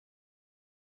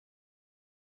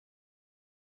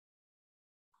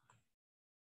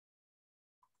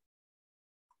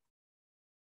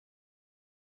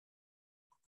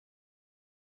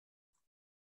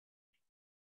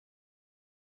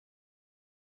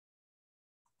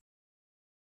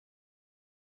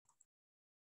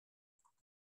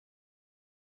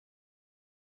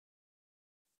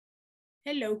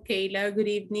Hello, Kayla. Good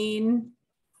evening.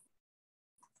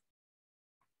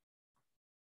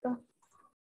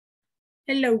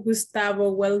 Hello, Gustavo.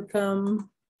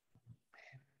 Welcome.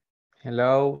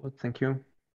 Hello, thank you.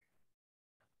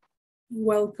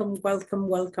 Welcome, welcome,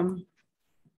 welcome.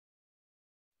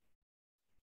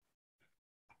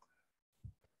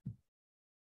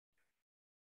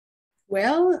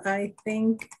 Well, I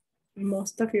think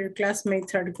most of your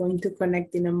classmates are going to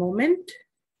connect in a moment.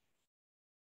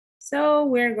 So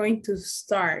we're going to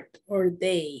start our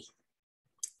day.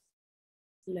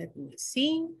 Let me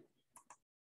see.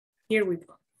 Here we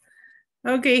go.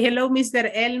 Okay, hello, Mr.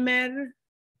 Elmer,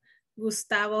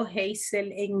 Gustavo,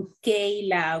 Hazel, and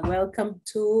Kayla. Welcome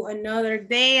to another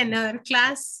day, another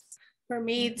class. For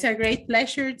me, it's a great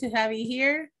pleasure to have you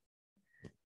here,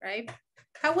 right?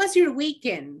 How was your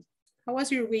weekend? How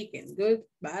was your weekend? Good,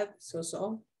 bad,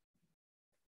 so-so?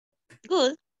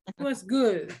 Good. It was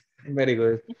good. Very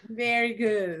good. Very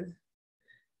good.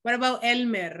 What about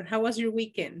Elmer? How was your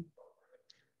weekend?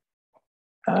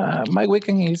 My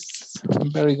weekend is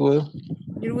very good.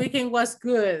 Your weekend was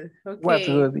good. Okay. Was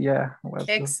good, yeah. Was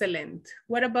excellent. Good.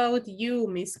 What about you,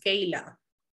 Miss Kayla?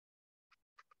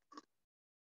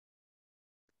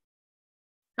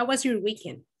 How was your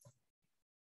weekend?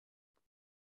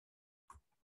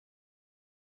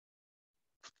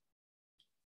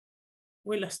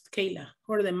 We lost Kayla,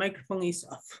 or the microphone is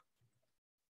off.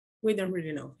 We don't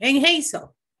really know. And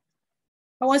Hazel,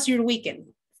 how was your weekend?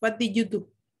 What did you do?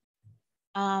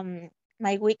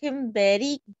 My weekend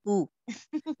very good.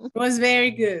 It was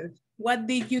very good. What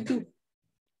did you do?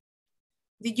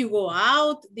 Did you go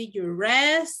out? Did you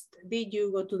rest? Did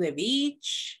you go to the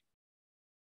beach?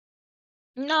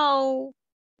 No,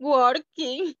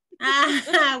 working.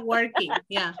 Working.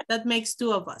 Yeah, that makes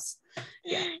two of us.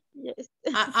 Yeah. Yes.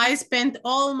 I spent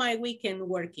all my weekend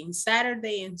working,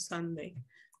 Saturday and Sunday.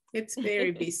 It's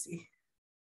very busy.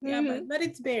 Yeah, but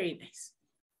it's very nice.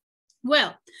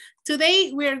 Well,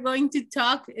 today we are going to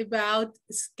talk about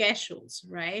schedules,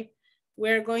 right?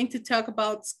 We're going to talk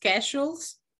about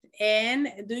schedules. And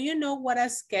do you know what a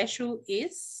schedule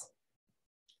is?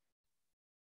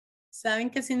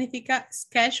 ¿Saben qué significa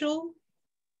schedule?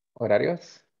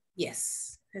 Horarios.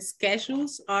 Yes,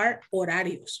 schedules are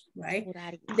horarios, right?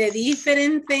 Horarios. The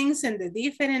different things and the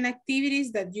different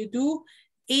activities that you do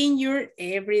in your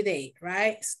everyday,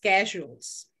 right?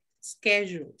 Schedules.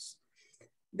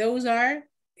 Those are,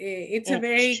 it's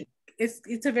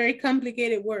a very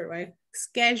complicated word, right?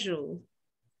 Schedule.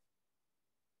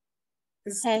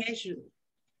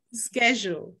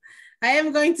 I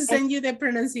am going to send you the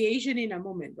pronunciation in a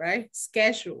moment, right?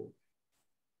 Schedule.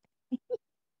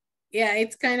 Yeah,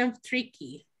 it's kind of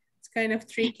tricky. It's kind of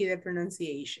tricky, the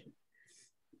pronunciation.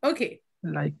 Okay.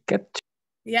 Like ketchup.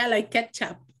 Yeah, like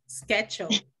ketchup. Schedule.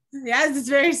 Yes, it's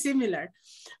very similar.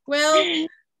 Well,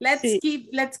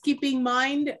 let's keep in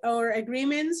mind our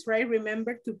agreements, right?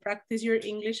 Remember to practice your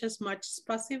English as much as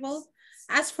possible.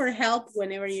 Ask for help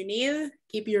whenever you need.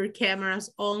 Keep your cameras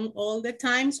on all the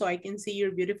time so I can see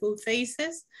your beautiful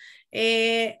faces.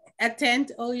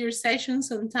 Attend all your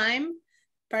sessions on time.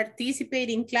 Participate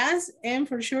in class, and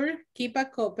for sure, keep a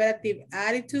cooperative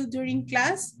attitude during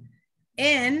class,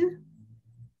 and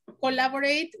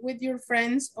collaborate with your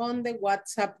friends on the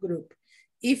WhatsApp group.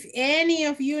 If any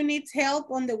of you needs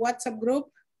help on the WhatsApp group,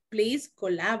 please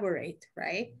collaborate,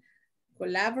 right?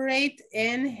 Collaborate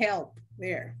and help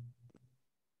there.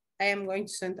 I am going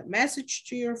to send a message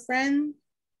to your friend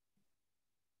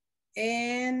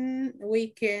and we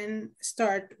can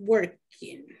start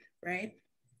working, right?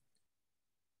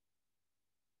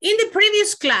 In the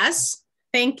previous class,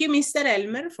 thank you, Mr.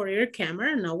 Elmer, for your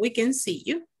camera. Now we can see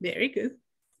you. Very good.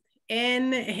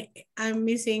 And I'm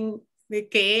missing the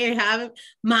K. Have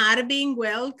Marvin,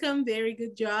 welcome. Very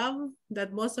good job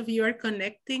that most of you are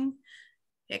connecting.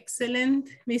 Excellent.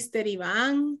 Mr.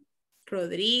 Ivan,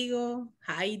 Rodrigo,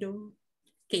 Jairo,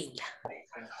 Kayla.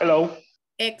 Hello.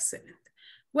 Excellent.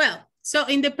 Well, so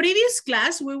in the previous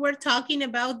class, we were talking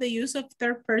about the use of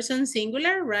third person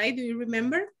singular, right? Do you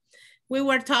remember? We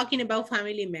were talking about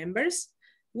family members.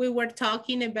 We were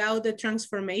talking about the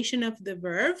transformation of the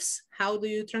verbs. How do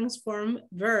you transform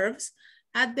verbs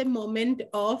at the moment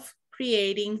of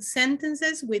creating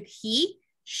sentences with he,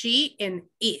 she, and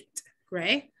it,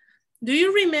 right? Do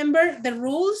you remember the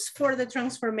rules for the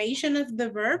transformation of the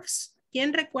verbs?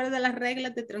 ¿Quién recuerda las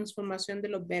reglas de transformación de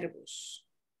los verbos?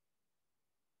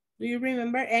 Do you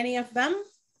remember any of them?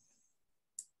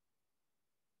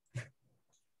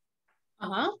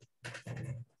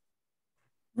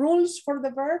 Rules for the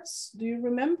verbs, do you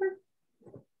remember?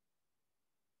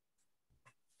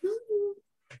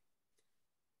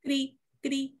 Cri,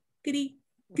 cri, cri.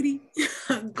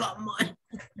 Come on.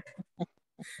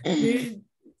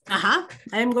 I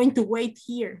am going to wait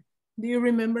here. Do you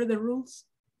remember the rules?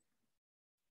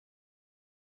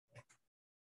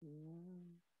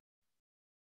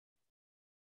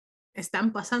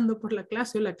 Están pasando por la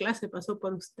clase o la clase pasó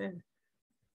por usted.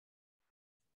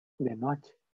 De noche.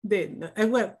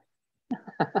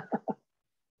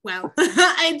 Well,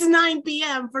 it's 9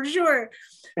 p.m. for sure.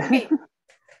 Okay.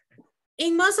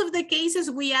 In most of the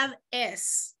cases, we add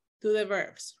S to the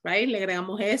verbs, right? Le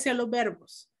agregamos S a los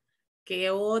verbos. ¿Qué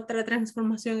otra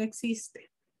transformación existe?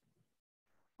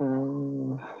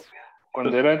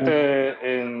 Cuando era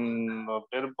en los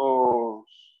verbos,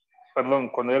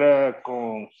 perdón, cuando era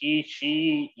con he,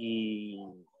 she y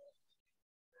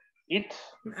it.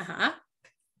 Ajá.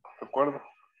 Recuerdo.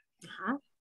 Ajá.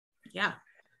 Yeah.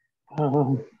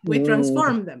 We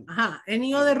transform them. Ajá.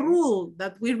 Any other rule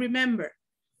that we remember?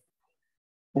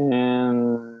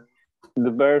 And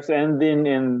the verbs ending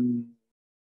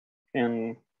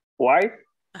in Y.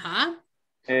 Ajá.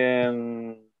 Se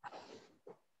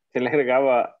le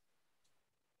agregaba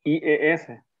IES.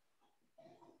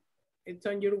 It's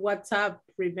on your WhatsApp,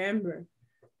 remember.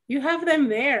 You have them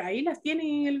there. Ahí las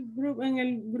tienen en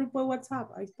el grupo de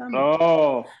WhatsApp. Ahí están.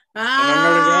 No.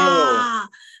 Ah,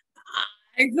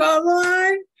 come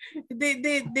on.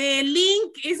 The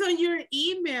link is on your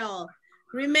email.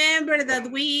 Remember that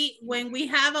when we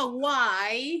have a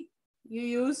Y, you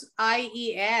use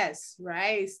IES,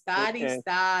 right? Studies.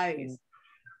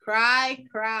 Cry,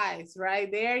 cries,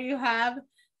 right? There you have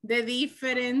the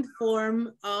different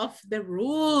form of the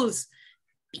rules.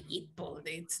 People,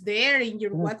 it's there in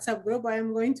your WhatsApp group. I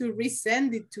am going to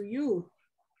resend it to you.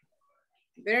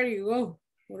 There you go,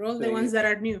 for all the ones that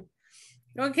are new.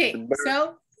 Okay,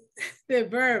 so the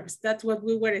verbs, that's what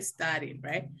we were studying,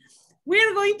 right? We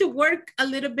are going to work a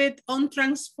little bit on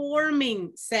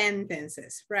transforming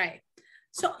sentences, right?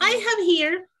 So I have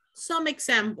here some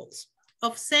examples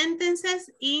of sentences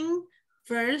in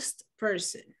first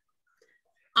person.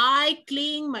 I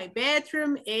clean my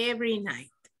bedroom every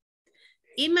night.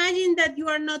 Imagine that you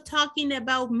are not talking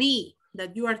about me,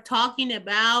 that you are talking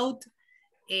about,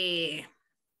 I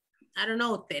don't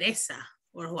know, Teresa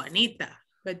or Juanita,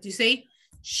 but you say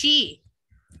she.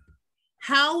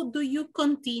 How do you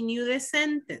continue the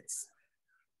sentence?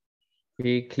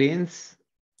 She cleans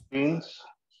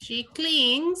She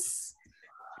cleans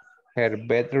her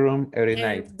bedroom every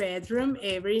night. Her bedroom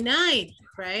every night,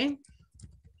 right?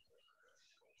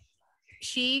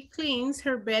 She cleans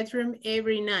her bedroom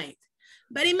every night.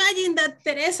 But imagine that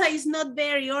Teresa is not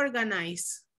very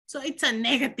organized. So it's a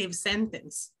negative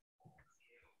sentence.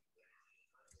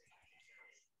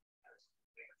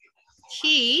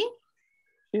 She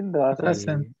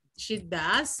doesn't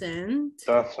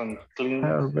clean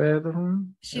her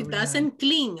bedroom. She doesn't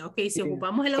clean. Ok, si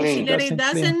ocupamos el auxiliary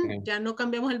doesn't, ya no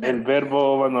cambiamos el verbo. El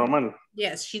verbo va normal.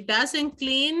 Yes, she doesn't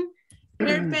clean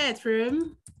her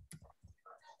bedroom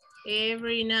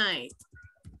every night.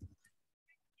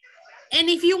 And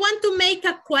if you want to make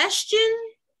a question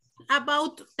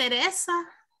about Teresa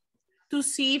to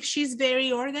see if she's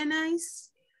very organized,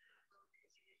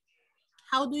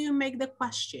 how do you make the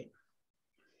question?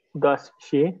 Does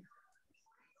she?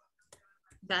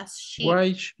 Does she?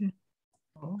 Why she?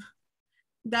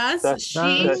 Does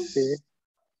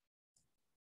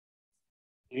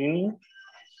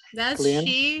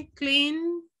she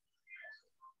clean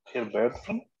her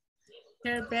bedroom?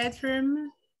 Her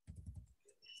bedroom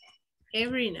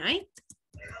every night?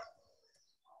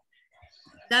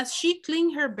 Does she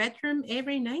clean her bedroom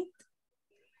every night?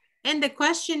 And the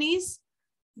question is,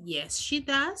 yes, she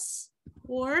does,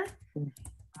 or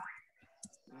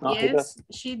no, yes,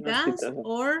 she does, she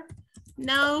or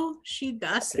no, she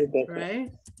doesn't,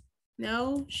 right?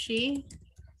 No, she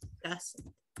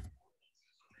doesn't.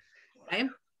 Right?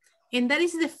 And that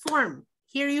is the form.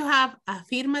 Here you have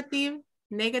affirmative,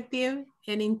 negative,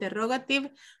 and interrogative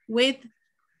with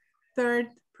third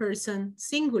person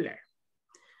singular.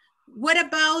 What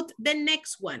about the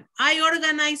next one? I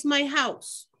organize my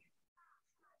house.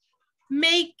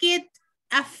 Make it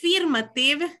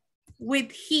affirmative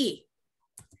with he.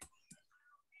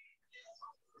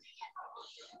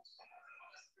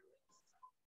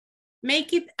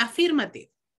 Make it affirmative.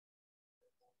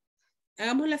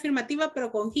 Hagamos la afirmativa pero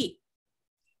con he.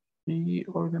 He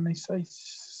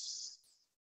organizes.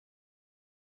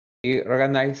 He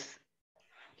organized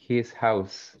his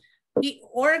house. He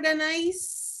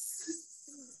organizes.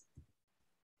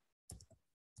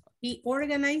 He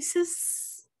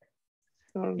organizes.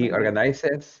 He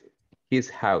organizes his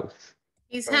house.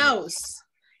 His house.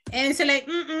 And it's like,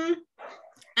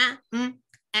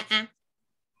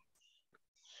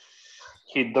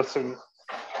 He doesn't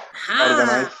Ah,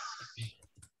 organize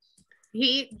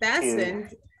he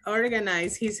doesn't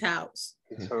organize his house.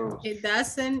 his house. He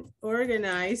doesn't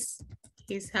organize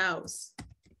his house.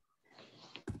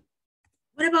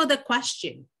 What about the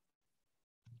question?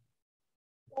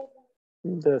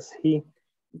 Does he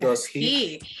Does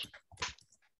he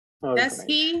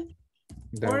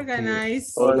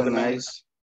organize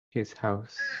his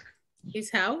house?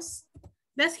 his house?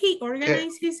 Does he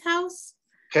organize his house?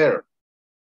 Her.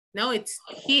 No, it's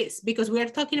his, because we are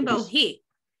talking about he.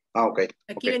 Okay.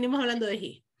 Aquí venimos hablando de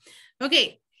he.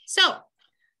 Okay, so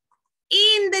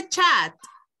in the chat,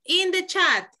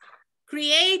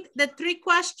 create the three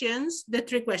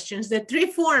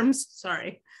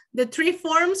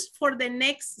forms for the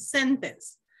next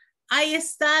sentence. I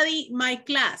study my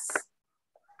class.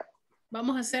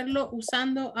 Vamos a hacerlo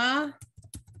usando a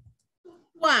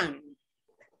Juan.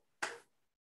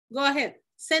 Go ahead,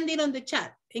 send it on the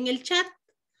chat. En el chat,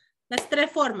 las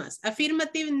tres formas,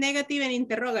 affirmative, negative, and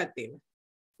interrogative,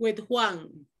 with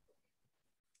Juan.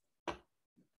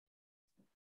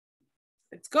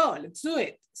 Let's go, let's do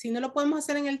it. Si no lo podemos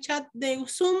hacer en el chat de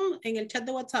Zoom, en el chat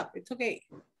de WhatsApp, it's okay.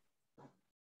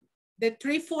 The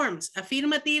three forms,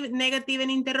 affirmative, negative,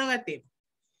 and interrogative.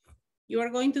 You are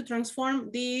going to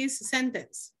transform this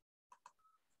sentence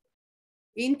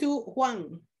into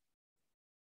Juan.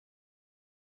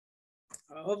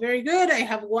 Oh, very good. I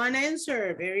have one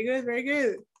answer. Very good, very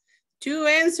good. Two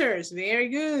answers. Very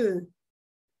good.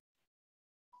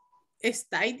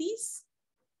 ¿Estáis?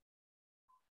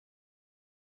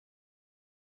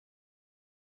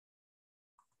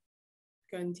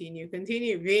 Continue.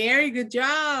 Very good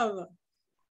job.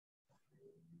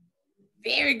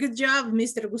 Very good job,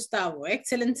 Mr. Gustavo.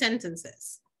 Excellent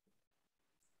sentences.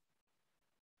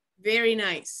 Very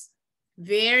nice.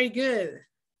 Very good.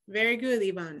 Very good,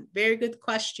 Ivan. Very good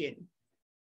question.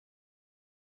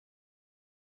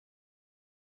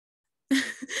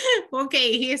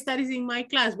 Okay, he studies in my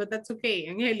class, but that's okay,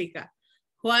 Angelica.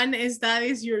 Juan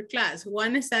studies your class.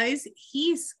 Juan studies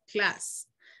his class.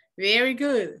 Very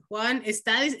good. Juan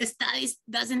studies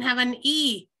doesn't have an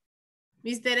E.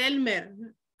 Mr. Elmer,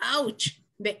 ouch,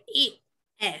 the E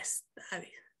S studies.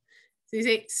 So you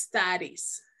say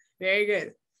studies. Very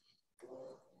good.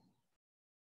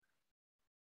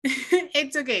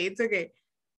 It's okay.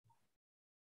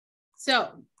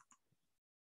 So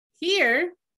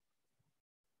here,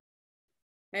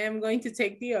 I am going to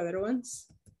take the other ones.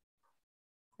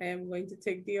 I am going to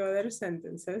take the other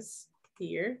sentences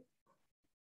here.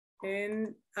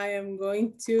 And I am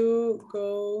going to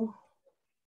go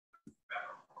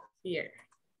here.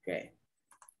 Okay.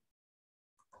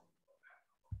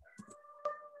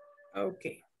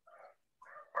 Okay.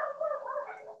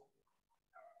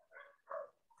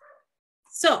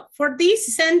 So for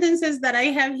these sentences that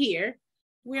I have here,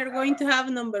 we are going to have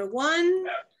number one,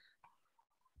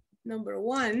 number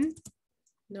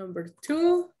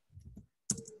two,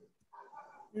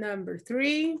 number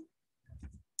three,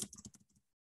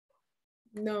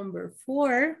 number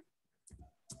four,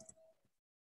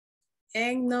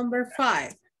 and number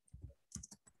five.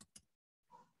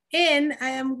 And I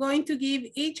am going to give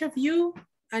each of you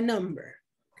a number,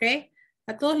 okay?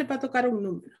 A todos les va a tocar un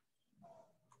número.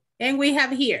 And we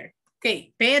have here,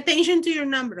 okay, pay attention to your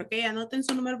number, okay? Anoten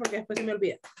su número porque después se me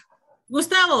olvida.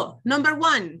 Gustavo, number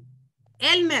one.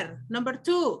 Elmer, number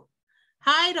two.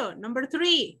 Jairo, number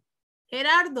three.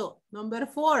 Gerardo, number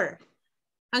four.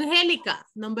 Angelica,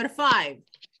 number five.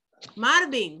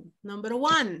 Marvin, number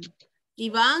one.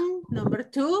 Ivan, number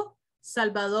two.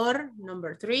 Salvador,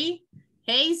 number three.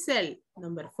 Hazel,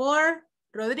 number four.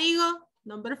 Rodrigo,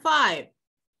 number five.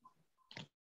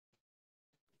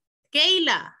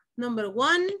 Kayla, number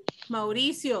one.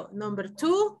 Mauricio, number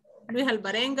two. Luis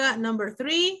Alvarenga, number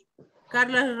three.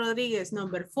 Carlos Rodriguez,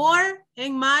 number four.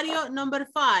 And Mario, number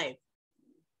five.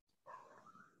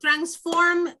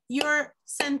 Transform your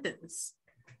sentence.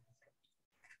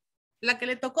 La que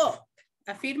le tocó.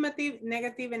 Affirmative,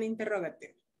 negative, and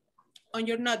interrogative. On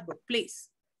your notebook, please.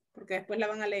 Porque después la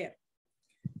van a leer.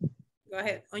 Go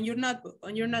ahead. On your notebook,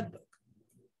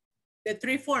 The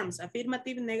three forms,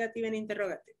 affirmative, negative, and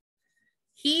interrogative.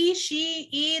 He, she,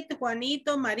 it,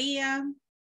 Juanito, María.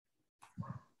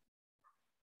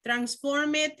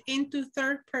 Transform it into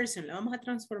third person. La vamos a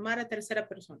transformar a tercera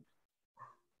persona.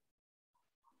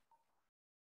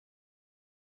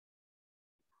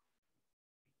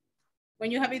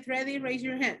 When you have it ready, raise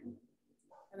your hand.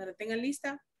 Cuando la tengan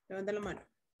lista, levanta la mano.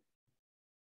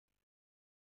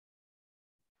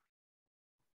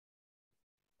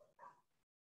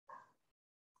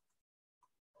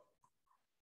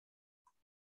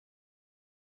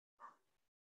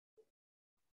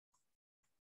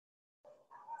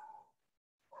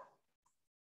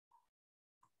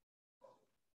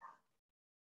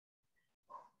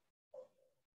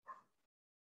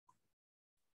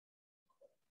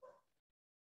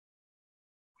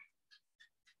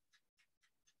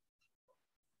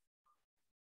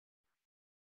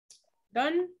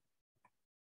 Done?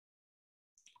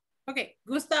 Okay,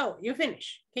 Gustavo, you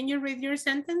finish. Can you read your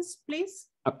sentence, please?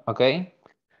 Okay.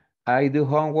 I do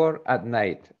homework at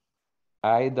night.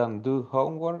 I don't do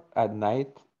homework at night.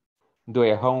 Do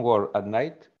I homework at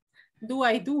night? Do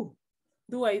I do?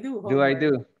 Do I do Do I homework?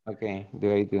 do? Okay,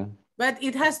 do I do? But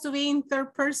it has to be in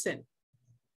third person.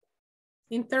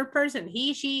 In third person.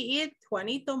 He, she, it,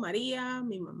 Juanito, María,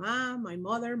 mi mamá, my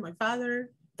mother, my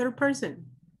father. Third person.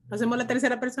 Hacemos la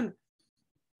tercera persona.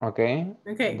 Okay.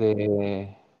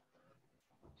 Okay.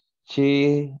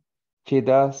 She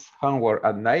does homework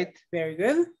at night. Very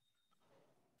good.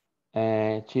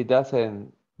 And she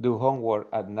doesn't do homework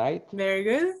at night. Very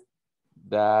good.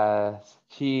 Does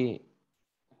she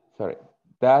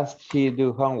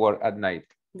do homework at night?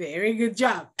 Very good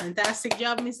job. Fantastic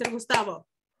job, Mr. Gustavo.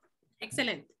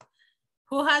 Excellent.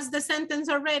 Who has the sentence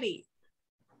already?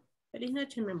 Feliz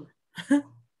noche, mi amor.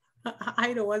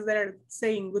 Airo was there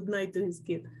saying good night to his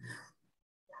kid.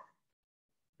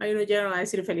 Airo ya no va a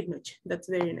decir feliz noche. That's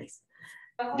very nice.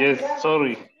 Yes,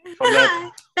 sorry for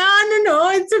that. No,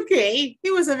 it's okay.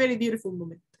 It was a very beautiful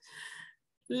moment.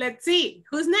 Let's see.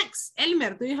 Who's next?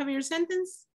 Elmer, do you have your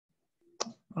sentence?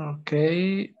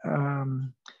 Okay.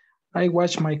 I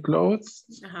wash my clothes.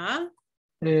 Uh-huh.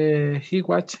 He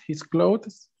washes his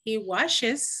clothes. He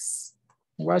washes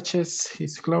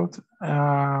His clothes.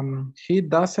 He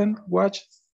doesn't wash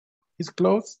his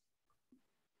clothes.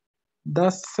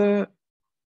 Does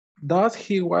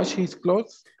he wash his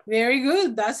clothes? Very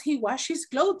good. Does he wash his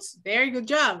clothes? Very good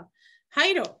job.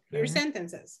 Jairo, your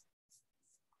sentences.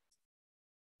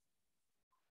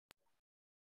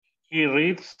 He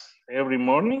reads every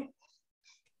morning.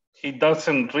 He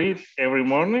doesn't read every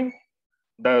morning.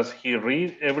 Does he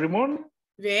read every morning?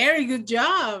 Very good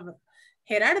job.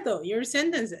 Gerardo, your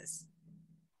sentences.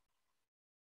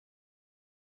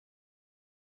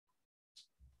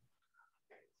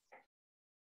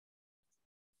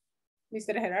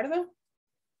 Mr. Gerardo?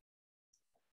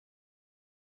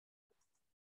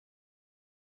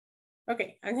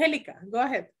 Okay, Angelica, go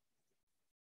ahead.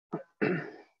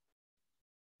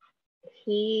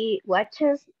 He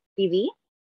watches TV.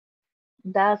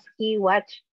 Does he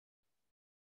watch?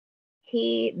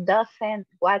 He doesn't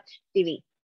watch TV.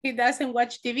 He doesn't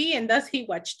watch TV, and does he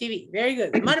watch TV? Very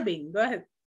good. Marvin, go ahead.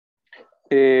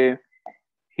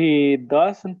 He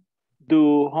doesn't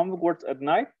do homework at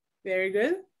night. Very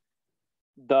good.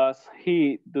 Does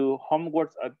he do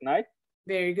homework at night?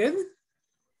 Very good.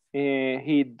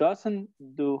 He doesn't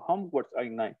do homework at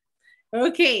night.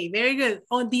 Okay, very good.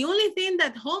 Oh, the only thing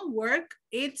that homework,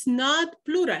 it's not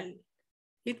plural.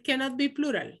 It cannot be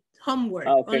plural. Homework,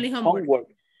 Okay. only homework.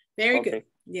 Very Okay. good.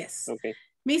 Yes. Okay.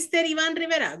 Mr. Ivan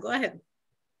Rivera, go ahead.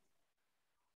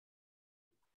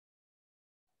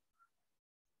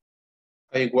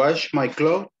 I wash my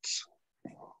clothes.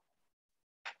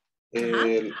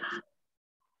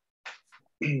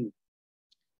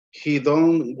 He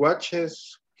don't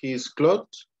washes his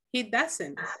clothes. He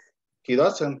doesn't. He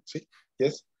doesn't, see?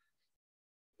 Yes.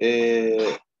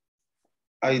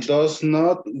 I does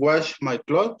not wash my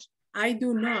clothes. I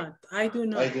do not. I do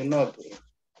not. I do not.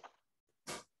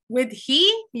 With he,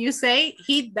 you say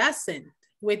he doesn't.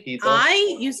 With He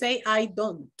I, you say I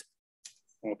don't.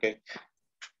 Okay.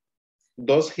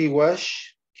 Does he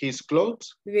wash his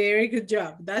clothes? Very good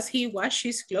job. Does he wash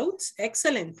his clothes?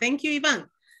 Excellent. Thank you, Ivan.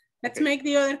 Let's make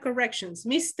the other corrections.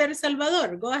 Mr.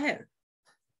 Salvador, go ahead.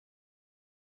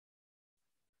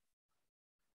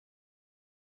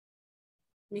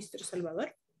 Mr.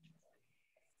 Salvador.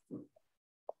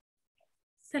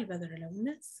 Salvador a la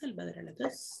una, Salvador a la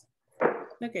dos.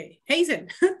 Okay, Hazel.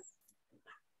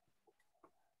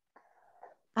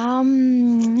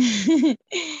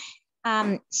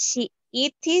 She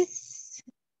eats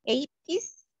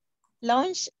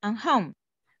lunch and home.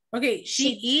 Okay, she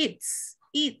eats.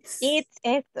 Eats.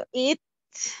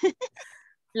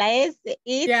 La S,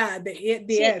 eats. Yeah, the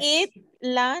She S. eats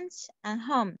lunch and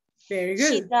home. Very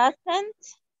good. She doesn't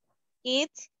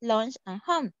eat lunch and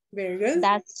home. Very good.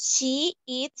 Does she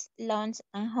eat lunch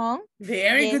and home?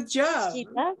 Very Yes, good job. she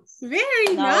does.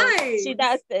 Very No, nice. she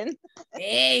doesn't.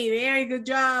 Hey, very good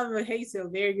job, Hazel.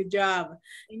 Very good job.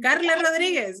 Carla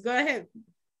Rodriguez, go ahead.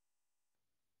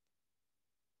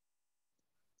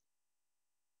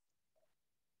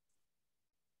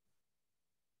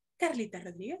 Carlita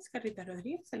Rodriguez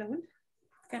a la una.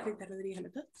 Carlita Rodriguez a la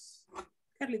dos.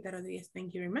 Carlita Rodriguez,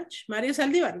 thank you very much. Mario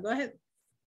Saldívar, go ahead.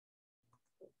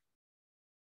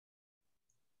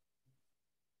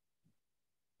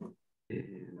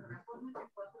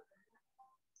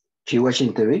 She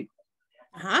watching TV.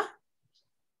 Uh-huh.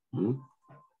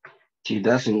 She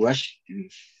doesn't watch TV.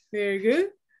 Very good.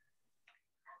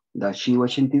 Does she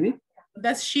watching TV?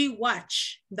 Does she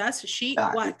watch? Does she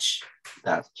watch?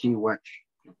 Does she watch?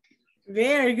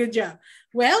 Very good job.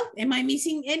 Well, am I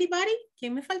missing anybody?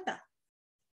 ¿Quién me falta?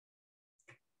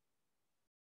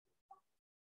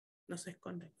 No se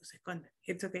esconde, no se esconde.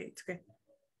 It's okay, it's okay.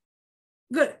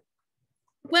 Good.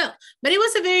 Well, but it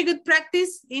was a very good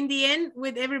practice in the end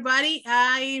with everybody.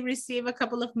 I received a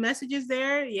couple of messages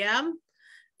there. Yeah.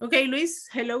 Okay, Luis,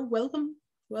 hello, welcome.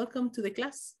 Welcome to the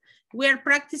class. We are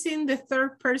practicing the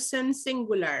third person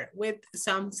singular with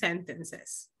some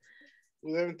sentences.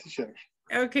 Good evening, teacher.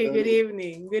 Okay, good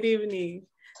evening, good evening.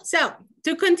 So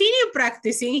to continue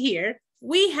practicing here,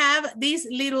 we have this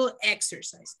little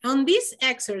exercise. On this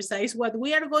exercise, what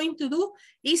we are going to do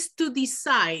is to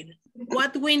decide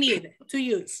what we need to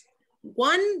use.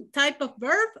 One type of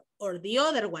verb or the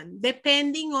other one,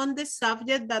 depending on the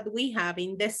subject that we have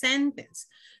in the sentence.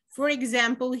 For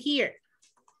example, here,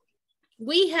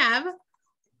 we have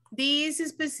this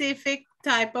specific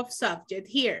type of subject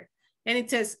here, and it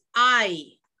says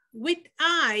I. With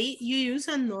I, you use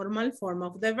a normal form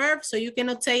of the verb, so you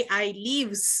cannot say I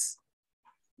lives,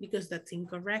 because that's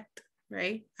incorrect,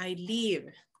 right? I live,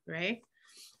 right?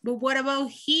 But what about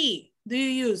he? Do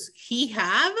you use he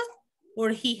have or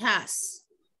he has?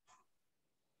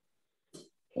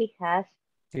 He has.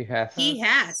 He has. He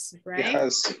has, right? He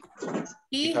has.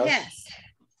 He has.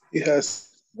 He has.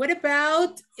 What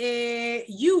about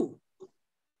you?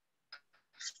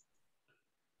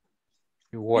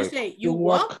 You You walk. say you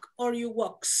walk or you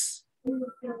walks?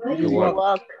 You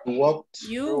walk. Walked.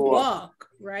 You walk,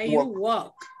 right? You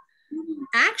walk.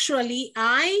 Actually,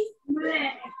 I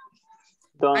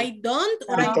don't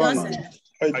or I doesn't.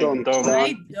 I don't.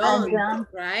 I don't,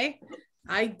 right?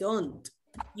 I don't.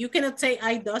 You cannot say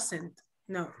I doesn't.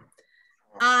 No.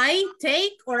 I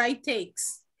take or I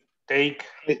takes. Take.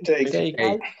 I take.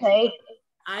 I take.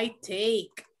 I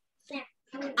take.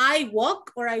 I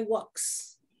walk or I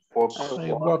walks. Walk.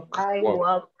 I walk. I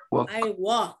walk. I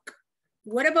walk.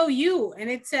 What about you? And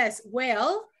it says,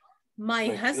 well, my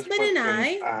husband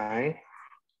and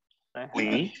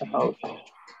we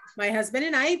my husband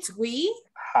and I, it's we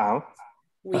have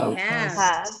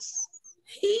have.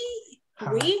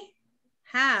 We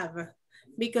have.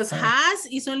 Because has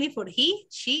is only for he,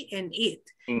 she, and it.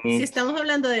 Si estamos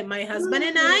hablando de my husband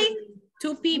and I,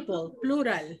 two people,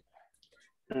 plural.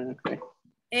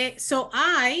 Okay. So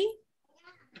I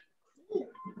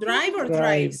drive or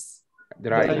drives?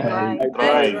 Drive. Drive.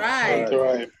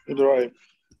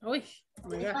 Oh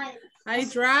my God. I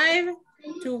drive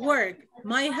to work.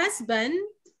 My husband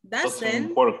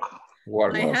doesn't work.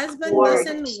 My husband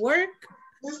doesn't work.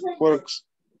 Works.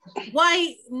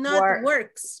 Why not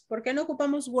works? ¿Por qué no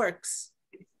ocupamos works?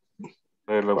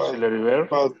 El auxiliary verb.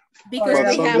 But Because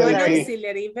we have an somebody-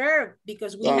 auxiliary verb.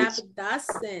 Because we have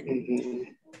doesn't.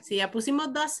 Si ya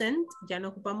pusimos doesn't, ya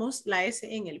no ocupamos la S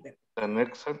en el verbo. The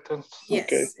next sentence. Yes,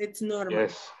 Okay. it's normal.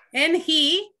 Yes. And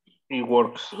he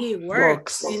works. He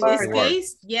works. In this Works.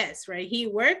 case, yes, right? He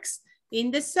works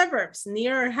in the suburbs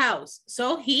near our house.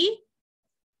 So he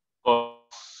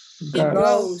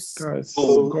goes.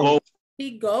 Go.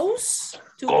 He goes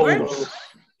to work.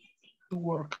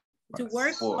 To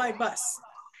work by bus.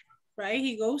 Right?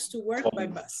 He goes to work by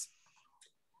bus.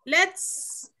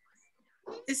 Let's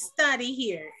study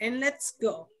here and let's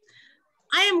go.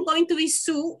 I am going to be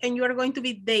Sue and you are going to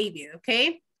be David,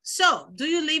 okay? So, do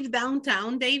you live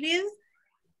downtown, David?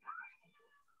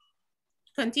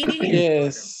 Continue here.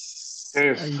 Yes.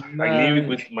 Yes. I live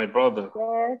with my brother.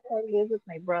 Yes, I live with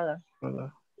my brother.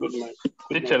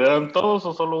 Teacher, ¿eran todos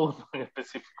o solo uno en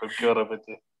específico el que iba a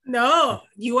repetir? No,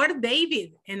 you are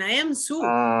David and I am Sue.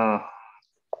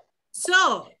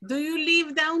 So, do you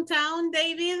live downtown,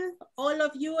 David? All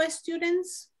of you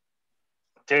students?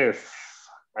 Yes.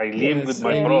 I live with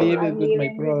my Yes,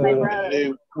 brother. I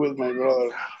live with my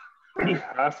brother. He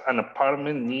has an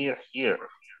apartment near here.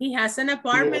 He has an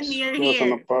apartment near He has here.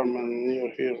 an apartment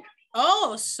near here.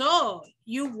 Oh, so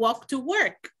you walk to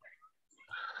work.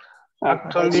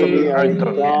 Actually, I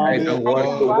don't walk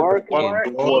to work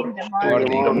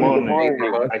in the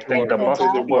morning. I take the bus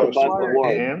to work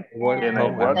and then I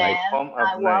walk Then home I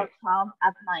at walk night. home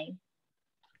at night.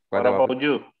 What about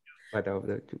you?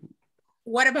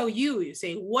 What about you? You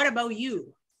say, what about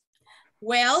you?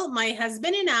 Well, my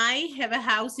husband and I have a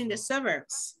house in the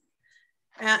suburbs.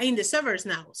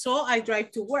 Now, so I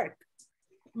drive to work.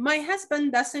 My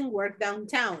husband doesn't work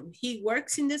downtown. He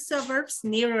works in the suburbs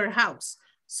near our house.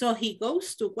 So he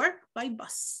goes to work by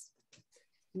bus.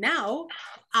 Now,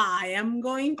 I am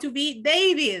going to be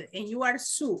David and you are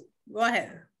Sue. Go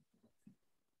ahead.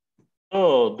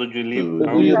 Oh, do you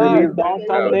live Do you live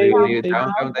downtown, Do you David? live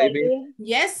downtown, David?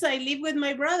 Yes, I live with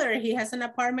my brother. He has an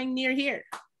apartment near here.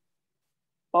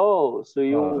 Oh, so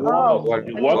you Oh, What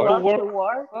You you walk to walk to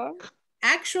work? work?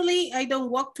 Actually, I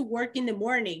don't walk to work in the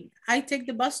morning. I take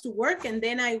the bus to work and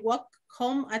then I walk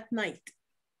home at night.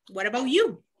 What about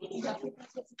you?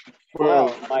 well,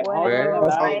 my Well,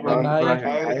 husband and I I I have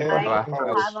have a a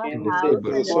house in house the in city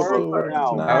the to city work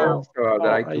now. now. So I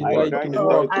like to I work. drive to So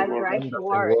work. I drive to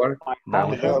work. Work My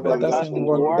downtown. husband doesn't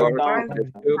work Work downtown. in the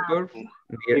suburbs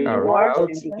He near our works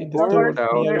house. in the Work suburbs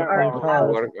So near near our I our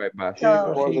house. work by bus.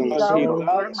 So he he goes goes to to work,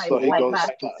 work so he by goes bus.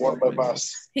 to work by bus.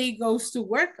 He goes to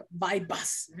work by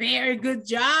bus. Very good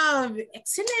job.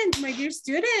 Excellent, my dear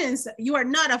students. You are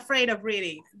not afraid of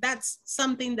reading. That's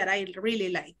something that I really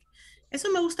like. Eso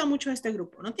me gusta mucho de este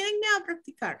grupo. No tienen miedo a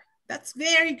practicar. That's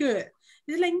very good.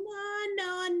 It's like,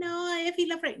 no, I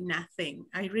feel afraid. Nothing.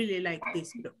 I really like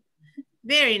this group.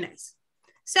 Very nice.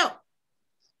 So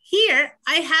here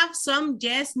I have some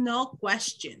yes, no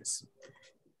questions.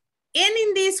 And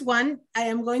in this one,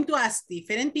 I am going to ask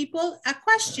different people a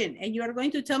question and you are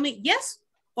going to tell me yes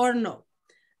or no.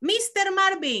 Mr.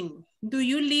 Marvin, do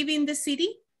you live in the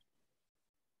city?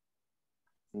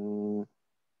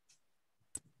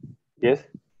 Yes.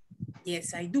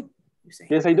 Yes, I do. You say.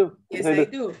 Yes, I do. Yes, I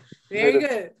do. Very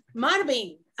good.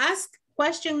 Marvin, ask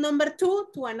question number 2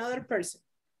 to another person.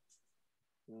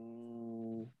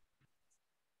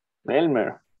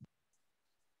 Elmer.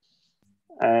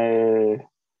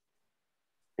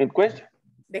 In question.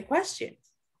 The question.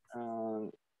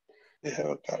 You have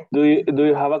a car. Do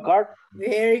you have a car?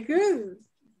 Very good.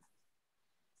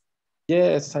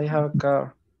 Yes, I have a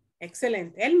car.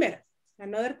 Excellent. Elmer,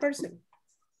 another person.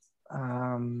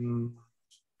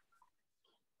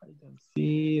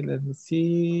 Let me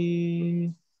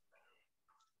see.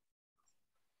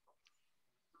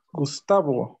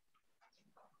 Gustavo,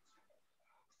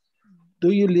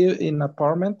 do you live in an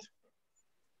apartment?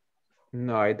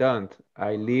 No, I don't.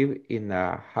 I live in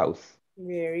a house.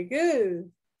 Very good.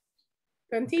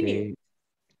 Continue. Okay.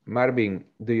 Marvin,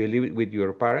 do you live with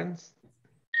your parents?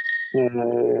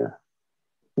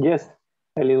 Yes,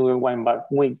 I live with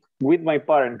my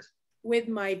parents. With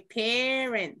my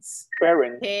parents.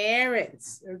 Parents.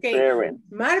 Parents. Okay. Parents.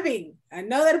 Marvin,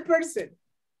 another person.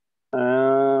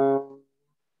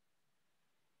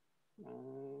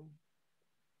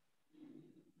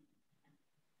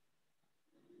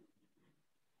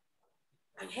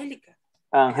 Angelica.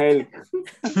 Angelica.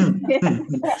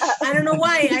 I don't know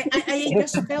why. I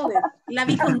just felt it. La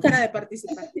vi con cara de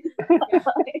participar.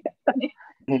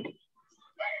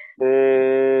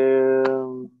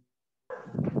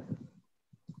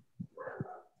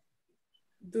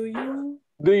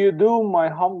 Do you do my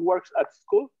homework at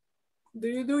school? Do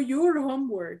you do your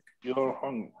homework? Your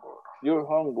homework. Your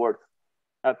homework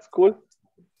at school?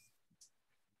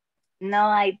 No,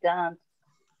 I don't.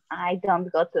 I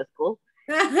don't go to school.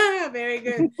 Very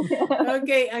good.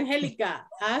 Okay, Angelica,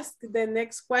 ask the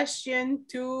next question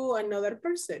to another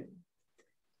person.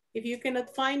 If you cannot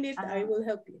find it, I will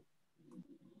help you.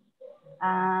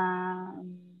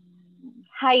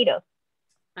 Jairo.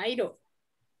 Jairo.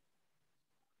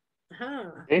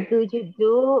 Okay.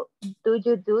 Do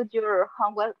you do your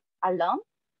homework alone?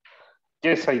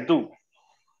 Yes, I do.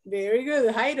 Very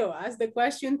good. Jairo, ask the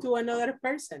question to another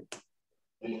person.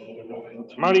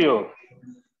 Mario,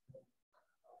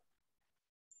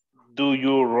 do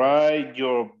you ride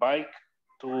your bike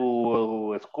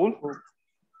to school?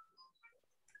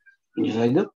 Yes, I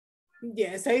do.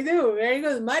 Yes, I do. Very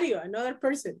good. Mario, another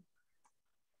person.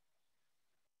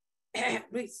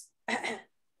 Luis.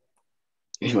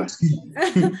 Which one?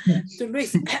 To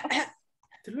Luis.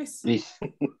 To Luis. Please.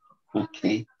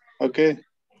 Okay. Okay.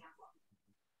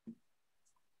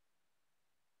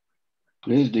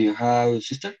 Please, do you have a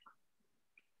sister?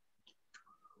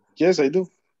 Yes, I do.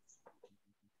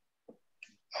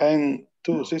 And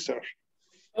two sisters.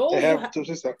 Oh, I have two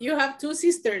sisters. You have two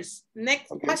sisters. Next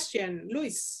question,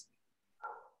 Luis.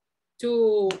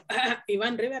 To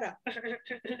Ivan Rivera.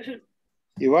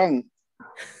 Ivan.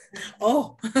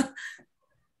 Oh.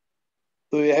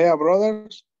 Do you have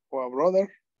brothers or a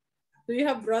brother? Do you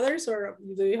have brothers or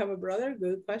do you have a brother?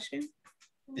 Good question.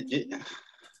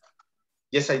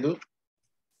 Yes, I do.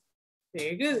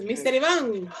 Very good. Mr.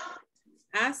 Ivan,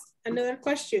 ask another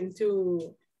question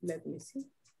to, let me see.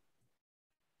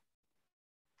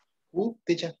 Who,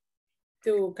 teacher?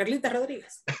 To Carlita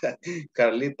Rodriguez.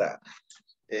 Carlita,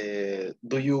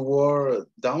 do you work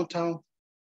downtown?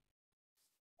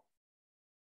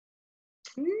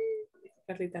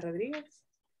 Carlita Rodriguez.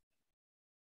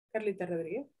 Carlita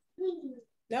Rodriguez.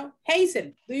 No.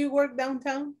 Hazel, do you work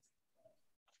downtown?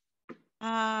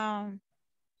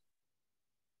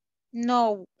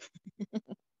 No,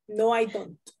 No, I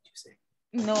don't. You say.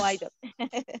 no, I don't.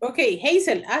 Okay,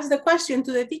 Hazel, ask the question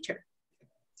to the teacher.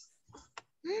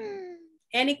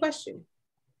 Any question?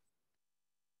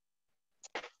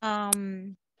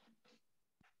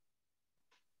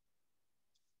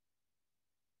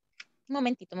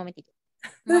 Momentito.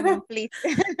 Moment, please.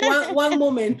 one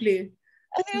moment, please.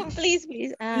 Please.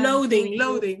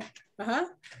 Loading. Uh-huh.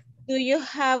 Do you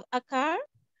have a car?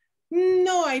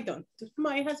 No, I don't.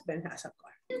 My husband has a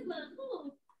car.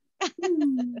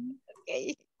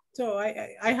 Okay. So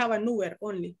I have an Uber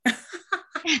only.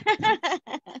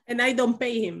 And I don't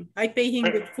pay him. I pay him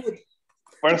with food.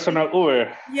 Personal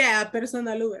Uber. Yeah,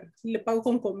 personal Uber. Le pago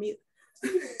con comida.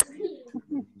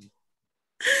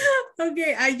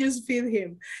 Okay, I just feed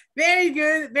him. Very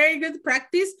good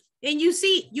practice. And you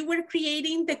see, you were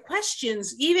creating the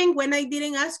questions, even when I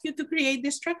didn't ask you to create the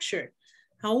structure.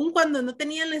 Aun cuando no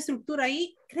tenían la estructura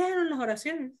ahí, crearon las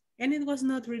oraciones. And it was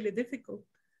not really difficult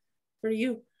for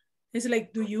you. It's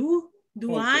like, do you,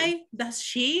 do I, does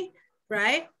she,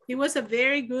 right? It was a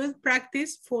very good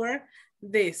practice for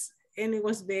this. And it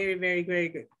was very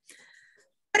good.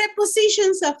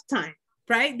 Prepositions of time,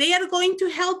 right? They are going to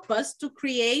help us to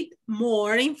create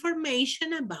more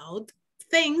information about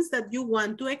things that you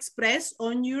want to express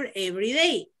on your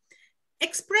everyday.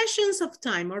 Expressions of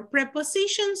time or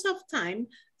prepositions of time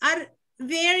are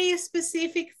very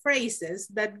specific phrases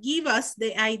that give us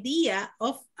the idea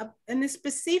of a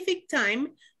specific time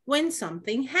when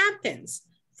something happens.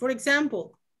 For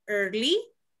example, early,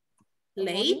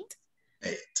 late.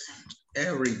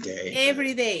 Every day.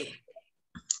 Every day.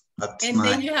 And 9.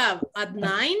 then you have at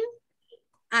 9,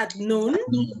 at noon,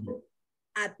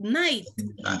 at night,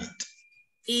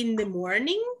 in the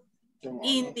morning,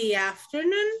 in the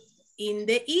afternoon, in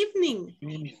the evening,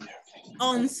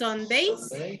 on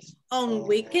Sundays, on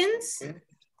weekends,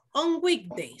 on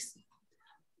weekdays.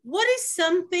 What is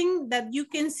something that you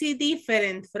can see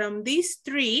different from these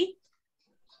three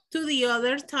to the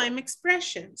other time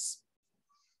expressions?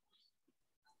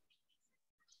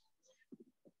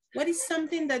 What is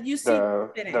something that you see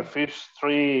different? The first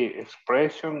three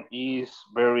expression is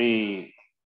very,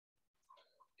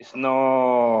 it's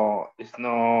no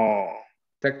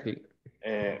Exactly.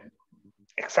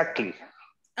 Exactly.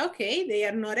 Okay, they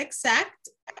are not exact,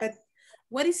 but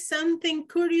what is something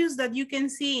curious that you can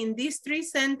see in these three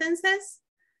sentences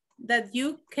that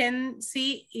you can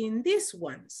see in these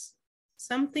ones?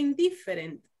 Something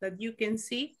different that you can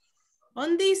see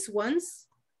on these ones,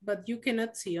 but you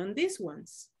cannot see on these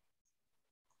ones.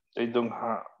 They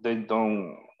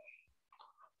don't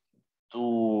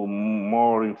do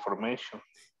more information.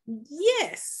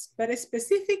 Yes, but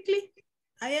specifically,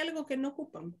 hay algo que no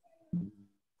ocupan.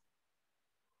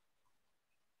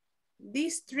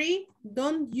 These three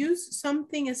don't use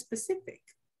something specific.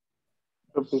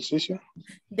 Preposition?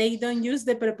 They don't use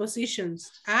the prepositions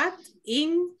at,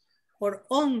 in, or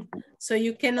on. So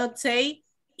you cannot say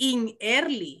in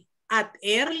early, at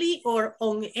early, or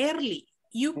on early.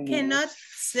 You cannot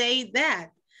say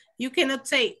that. You cannot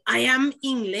say, I am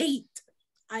in late.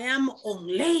 I am on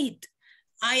late.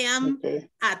 I am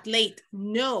at late.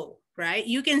 No, right?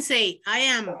 You can say, I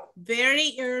am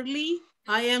very early.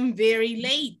 I am very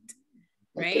late,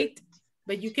 right?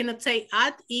 But you cannot say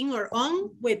at, in, or on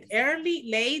with early,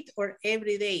 late, or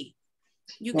every day.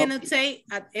 You cannot say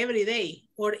at every day,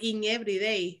 or in every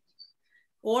day,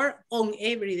 or on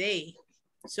every day.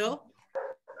 So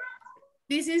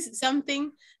this is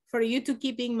something for you to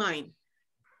keep in mind.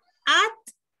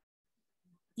 At,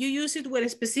 you use it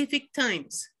with specific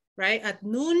times, right? At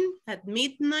noon, at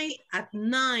midnight, at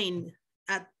 9,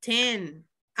 at 10,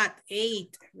 at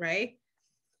 8, right?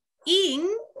 In,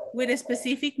 with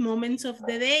specific moments of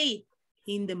the day.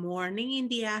 In the morning, in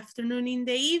the afternoon, in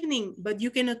the evening. But you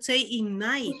cannot say in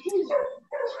night.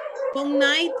 Con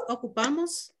night,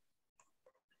 ocupamos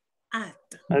at.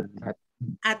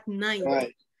 At night.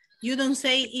 Right. You don't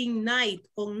say in night,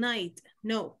 on night.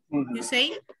 No, you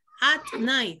say at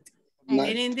night. And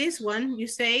in this one, you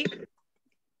say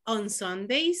on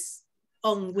Sundays,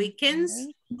 on weekends,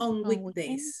 on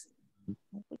weekdays.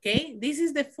 Okay, this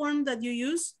is the form that you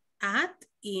use at,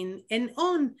 in, and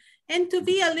on. And to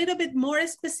be a little bit more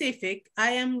specific,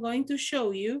 I am going to show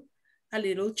you a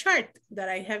little chart that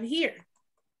I have here.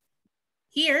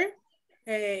 Here,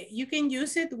 you can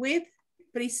use it with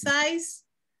precise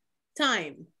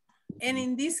time. And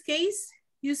in this case,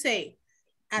 you say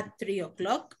at 3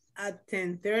 o'clock, at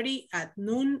 10:30, at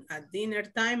noon, at dinner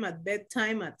time, at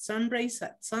bedtime, at sunrise,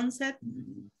 at sunset.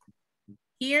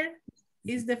 Here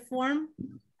is the form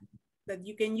that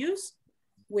you can use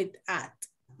with at.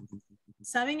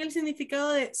 ¿Saben el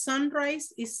significado de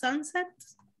sunrise y sunset?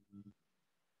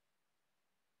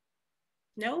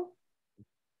 No?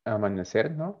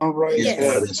 Amanecer, ¿no?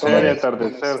 Yes. Sol y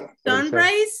atardecer.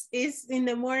 Sunrise is in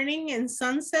the morning and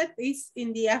sunset is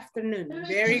in the afternoon.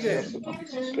 Very good.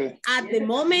 At the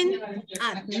moment,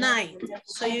 at night.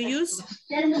 So you use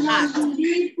at.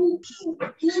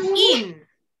 In.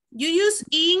 You use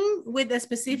in with the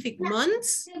specific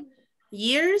months,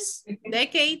 years,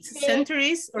 decades,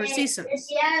 centuries, or seasons.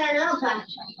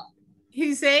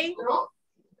 You say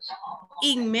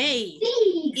in May,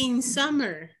 in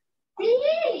summer,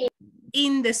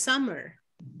 in the summer,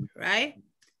 right?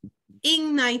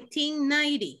 In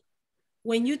 1990.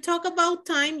 When you talk about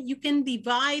time, you can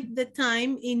divide the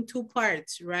time in two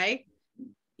parts, right?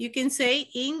 You can say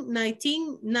in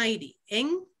 1990,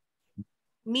 en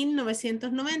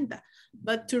 1990.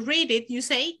 But to read it, you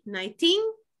say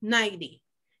 1990,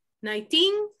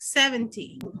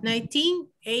 1970,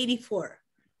 1984,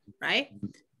 right?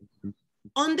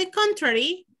 On the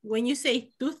contrary, when you say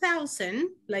 2000,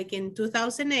 like in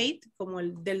 2008, como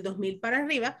el del 2000 para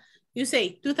arriba, you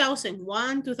say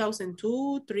 2001,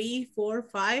 2002, 3, 4,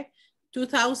 5,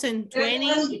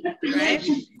 2020, right?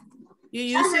 You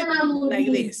use it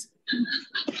like this.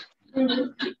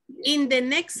 In the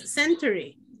next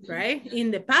century, right?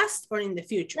 In the past or in the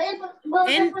future.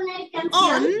 And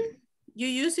on, you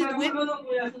use it with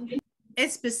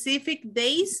specific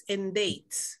days and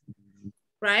dates,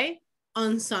 right?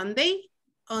 On Sunday,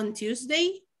 on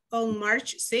Tuesday, on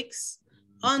March 6th,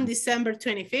 on December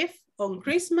 25th, on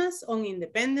Christmas, on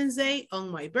Independence Day, on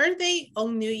my birthday,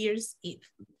 on New Year's Eve.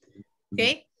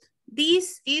 Okay?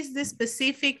 This is the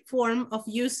specific form of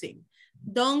using.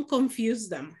 Don't confuse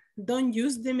them. Don't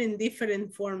use them in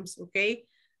different forms, okay?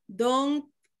 Don't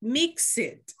mix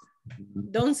it.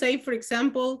 Don't say, for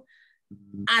example,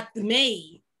 at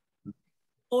May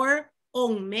or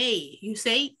on May. You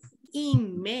say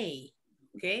in May,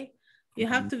 okay? You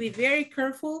have to be very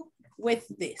careful with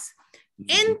this.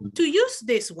 And to use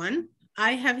this one,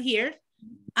 I have here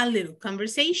a little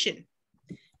conversation.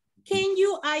 Can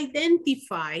you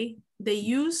identify the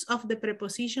use of the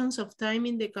prepositions of time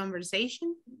in the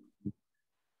conversation?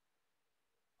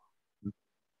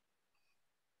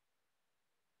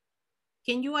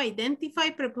 Can you identify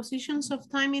prepositions of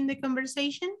time in the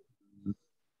conversation?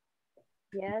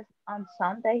 Yes, on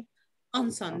Sunday.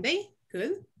 On Sunday,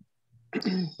 good.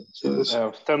 Yes.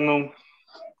 Afternoon.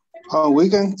 On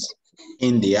weekends.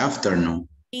 In the afternoon.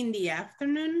 In the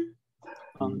afternoon.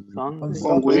 On Sunday.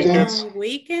 On weekends. On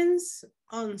weekends.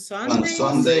 On On Sundays.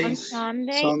 Sunday. On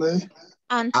Sunday. Sunday.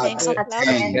 On 10 At o'clock.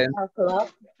 10.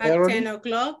 O'clock. At Early. 10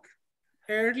 o'clock.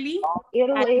 Early. At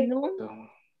Early. noon.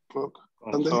 Clock.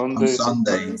 On Sunday.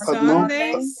 Sunday. On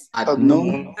Sunday. On At noon. Sundays. At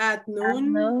noon. At At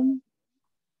noon. noon.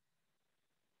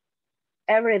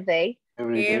 Every day.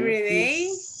 Every Every day.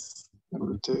 day.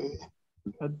 Every day.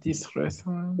 At this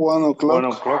restaurant. 1 o'clock. 1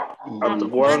 o'clock. At At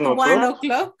 1 At 1 o'clock.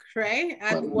 o'clock, right?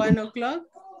 At 1 o'clock.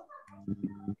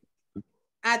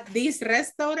 At this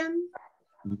restaurant.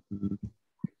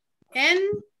 And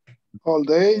All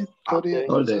day. All day.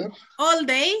 All day. all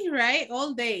day, right?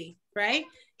 All day, right?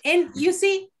 And you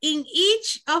see, in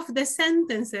each of the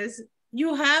sentences,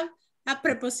 you have a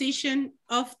preposition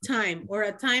of time or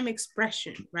a time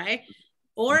expression, right?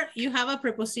 Or you have a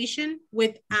preposition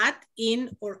with at,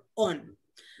 in, or on.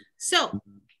 So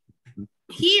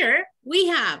here we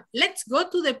have, let's go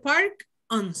to the park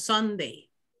on Sunday.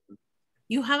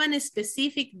 You have a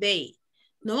specific day.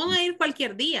 No van a ir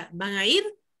cualquier día, van a ir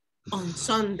on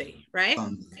Sunday, right?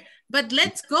 Sunday. But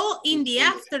let's go in the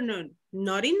afternoon,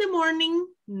 not in the morning,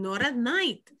 not at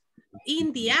night,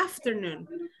 in the afternoon.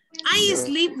 I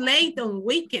sleep late on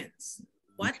weekends.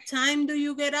 What time do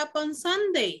you get up on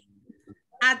Sunday?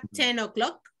 At 10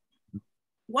 o'clock.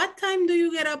 What time do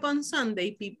you get up on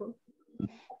Sunday, people?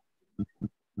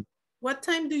 What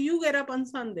time do you get up on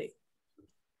Sunday?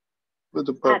 With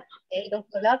the park. At 8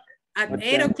 o'clock. At At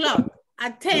 8 10. o'clock.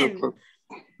 At 10. o'clock.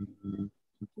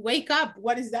 Wake up.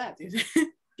 What is that?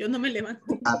 Yo no me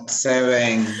levanto. At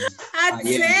 7. At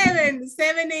a.m.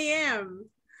 7 a.m.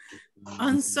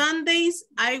 On Sundays,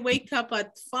 I wake up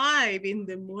at 5 in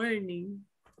the morning.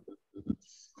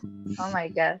 Oh my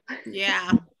God.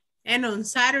 Yeah. And on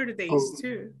Saturdays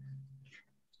too.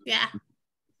 Yeah.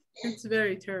 It's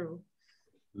very terrible.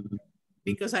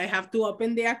 Because I have to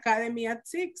open the academy at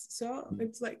 6. So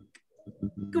it's like,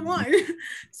 come on.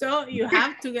 So you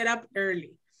have to get up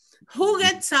early. Who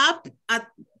gets up at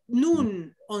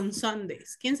noon on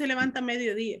Sundays? ¿Quién se levanta a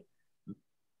mediodía?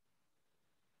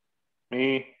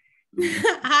 Me.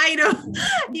 I don't.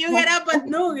 You get up at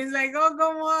noon. It's like, oh,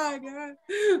 come on.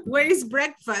 Where is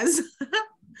breakfast?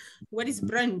 What is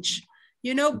brunch?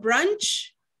 You know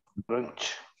brunch?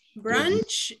 Brunch.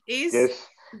 Brunch is Yes.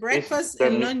 breakfast It's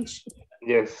and the- lunch.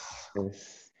 Yes.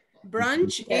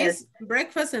 Brunch Yes. is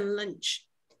breakfast and lunch.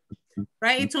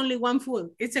 Right? It's only one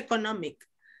food. It's economic.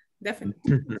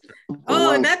 Definitely.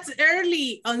 Oh, that's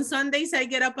early. On Sundays, I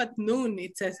get up at noon.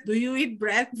 It says, do you eat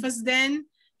breakfast then?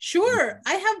 Sure,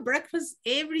 I have breakfast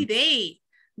every day.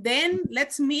 Then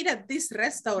let's meet at this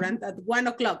restaurant at 1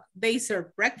 o'clock. They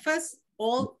serve breakfast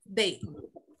all day.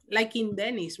 Like in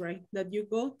Denny's, right? That you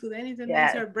go to Denny's and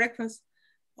Yes. they serve breakfast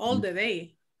all the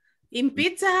day. In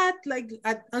Pizza Hut, like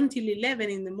until 11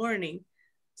 in the morning.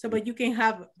 So, but you can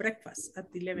have breakfast at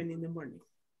 11 in the morning.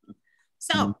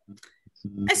 So,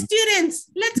 students,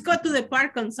 let's go to the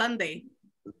park on Sunday.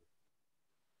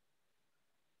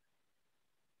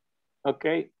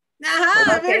 Okay.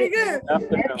 Aha, Okay. very good.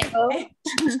 Afternoon. Oh,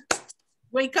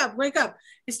 Wake up, wake up.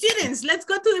 Students, let's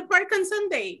go to the park on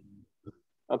Sunday.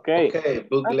 Okay. Okay,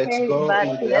 but let's okay, go but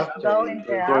in the let's go in afternoon.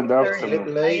 the Go in the afternoon. afternoon.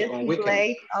 Sleep late I on sleep weekends.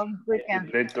 late on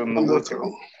weekends. Late on the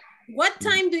weekend. What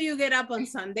time do you get up on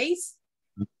Sundays?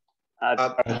 At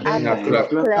At 10 At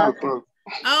 6 o'clock. o'clock.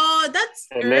 Oh, that's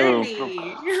 11 early.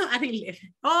 At 11.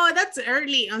 Oh, that's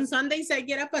early. On Sundays, I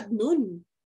get up at noon.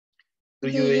 Do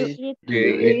you eat? Do you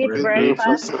You eat eat breakfast?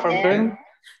 breakfast breakfast then? then?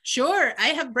 Sure, I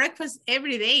have breakfast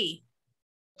every day.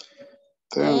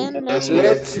 Then Let's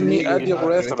meet at the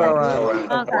Restaurant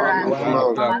restaurant at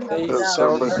 1 o'clock. They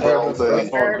serve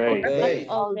breakfast all day.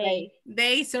 all day.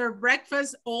 They serve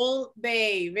breakfast all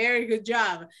day. Very good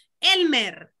job.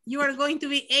 Elmer, you are going to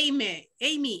be Amy,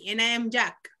 and I am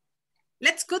Jack.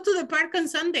 Let's go to the park on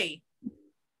Sunday.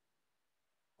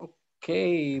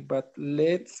 Okay, but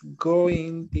let's go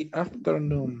in the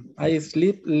afternoon. I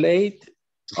sleep late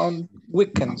on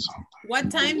weekends What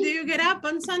time do you get up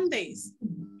on Sundays?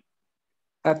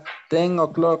 at 10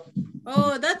 o'clock.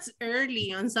 Oh, that's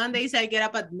early. On Sundays, I get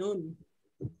up at noon.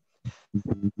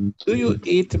 Do you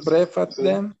eat breakfast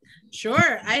then?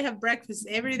 Sure, I have breakfast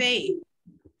every day.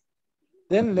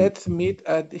 Then let's meet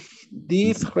at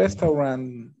this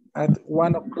restaurant at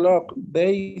 1 o'clock.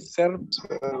 They serve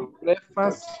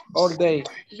breakfast all day.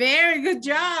 Very good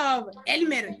job.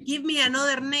 Elmer, give me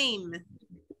another name.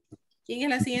 ¿Quién es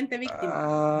la siguiente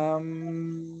víctima?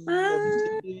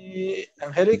 Let's see.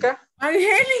 Angelica?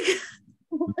 Angélica.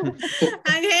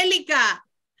 Angélica.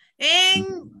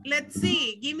 And let's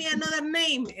see, give me another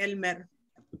name, Elmer.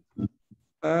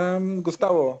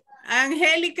 Gustavo.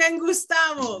 Angélica and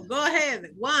Gustavo. Go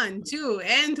ahead. 1, 2,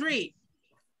 and 3.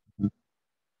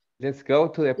 Let's go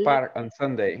to the park on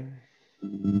Sunday.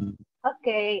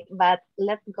 Okay, but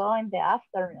let's go in the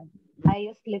afternoon. I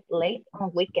sleep late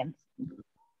on weekends.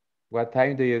 What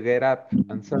time do you get up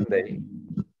on Sunday?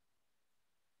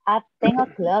 At 10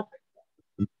 o'clock.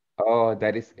 Oh,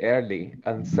 that is early.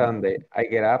 On Sunday, I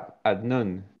get up at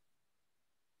noon.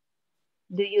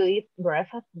 Do you eat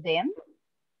breakfast then?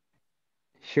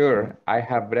 Sure, I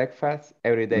have breakfast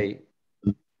every day.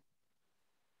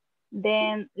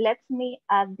 Then let's meet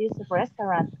at this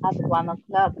restaurant at 1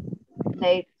 o'clock.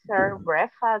 They serve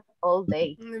breakfast all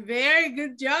day. Very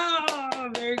good job.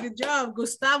 Very good job.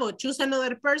 Gustavo, choose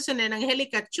another person. And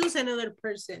Angelica, choose another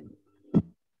person.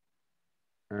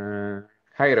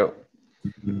 Jairo.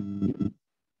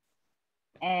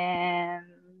 And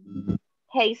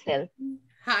Hazel.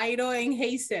 Jairo and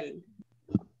Hazel.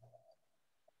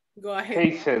 Go ahead.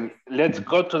 Hazel, let's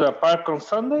go to the park on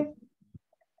Sunday.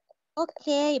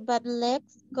 okay, but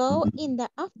let's go in the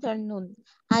afternoon.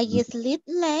 I sleep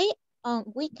late on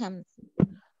weekends.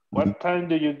 What time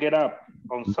do you get up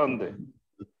on Sunday?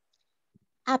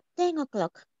 At 10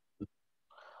 o'clock.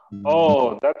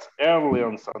 Oh, that's early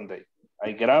on Sunday.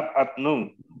 I get up at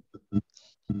noon.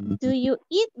 Do you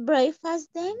eat breakfast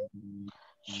then?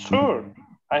 Sure,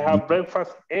 I have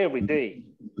breakfast every day.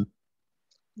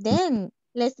 Then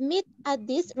let's meet at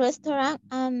this restaurant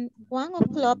at 1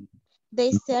 o'clock.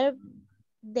 They serve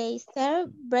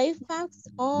breakfast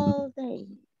all day.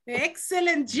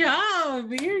 Excellent job.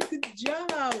 Very good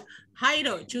job.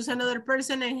 Jairo, choose another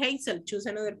person, and Hazel, choose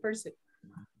another person.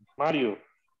 Mario.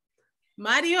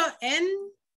 Mario and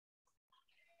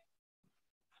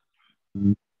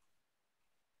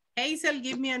Hazel,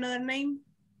 give me another name.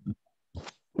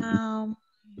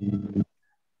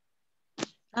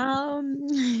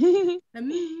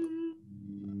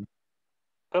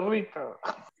 Perrita.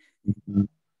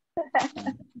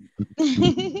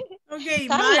 Okay,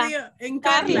 Carla. Mario and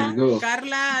Carla. Let's go.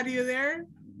 Carla, are you there?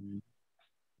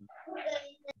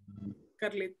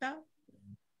 Carlita.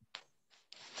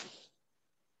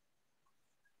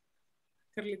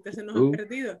 Carlita se nos ha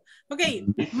perdido. Okay,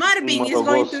 Marvin is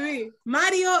going to be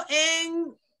Mario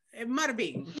and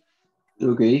Marvin.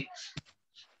 Okay.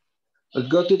 Let's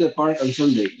go to the park on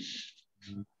Sunday.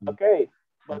 Okay,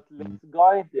 but let's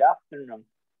go in the afternoon.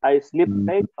 I sleep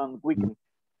late on weekend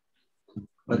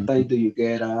What time do you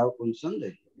get out on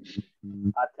Sunday?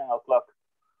 at 10 o'clock.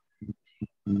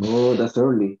 Oh, that's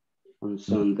early. On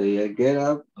Sunday, I get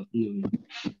up at noon.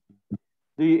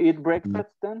 Do you eat breakfast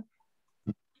then?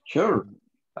 Sure,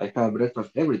 I have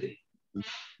breakfast every day.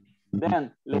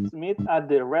 Then let's meet at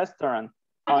the restaurant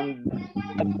at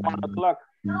 1 o'clock.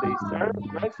 They serve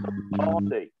breakfast all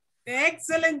day.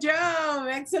 Excellent job.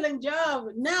 Excellent job.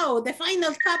 Now, the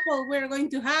final couple we're going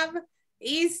to have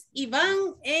is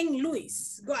Ivan and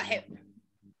Luis. Go ahead.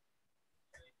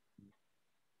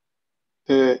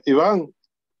 Ivan,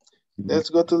 let's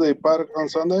go to the park on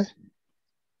Sunday.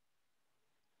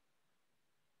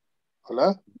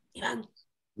 Hola. Ivan.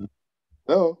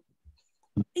 Hello.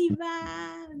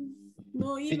 Ivan.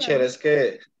 No, Ivan. Teacher, es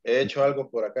que he hecho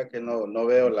algo por acá que no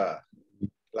veo la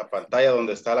pantalla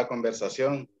donde está la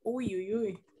conversación. Uy, uy,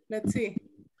 uy. Let's see.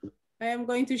 I am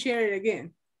going to share it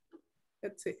again.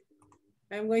 Let's see.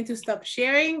 I'm going to stop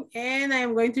sharing and I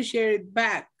am going to share it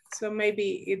back. So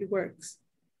maybe it works.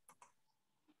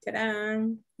 Ta-da.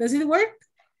 Does it work?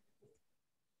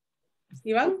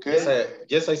 Ivan? Okay.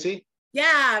 Yes, I see.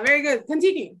 Yeah, very good.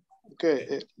 Continue.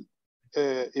 Okay.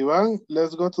 Ivan,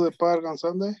 let's go to the park on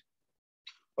Sunday.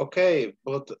 Okay,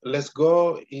 but let's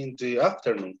go in the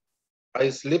afternoon. I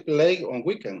sleep late on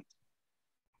weekend.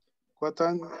 What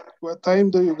time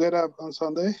do you get up on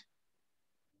Sunday?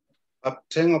 At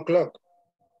 10 o'clock.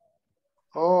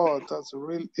 Oh, that's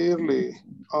real early.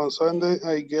 On Sunday,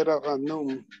 I get up at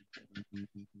noon.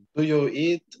 Do you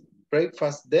eat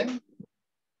breakfast then?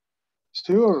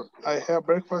 Sure, I have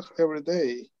breakfast every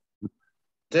day.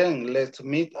 Then let's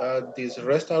meet at this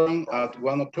restaurant at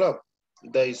 1 o'clock.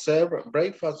 They serve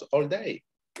breakfast all day.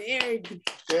 Very good.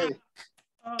 Okay.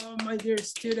 Oh, my dear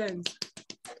students.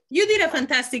 You did a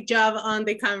fantastic job on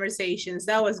the conversations.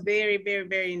 That was very, very,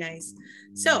 very nice.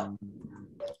 So,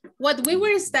 what we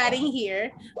were studying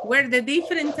here were the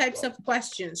different types of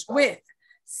questions with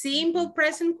simple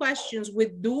present questions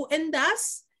with do and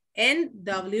does and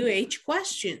WH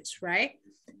questions, right?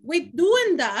 With do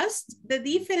and does, the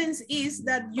difference is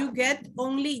that you get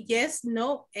only yes,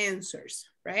 no answers,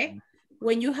 right?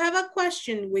 When you have a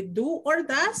question with do or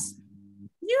does,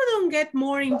 you don't get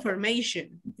more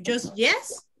information, just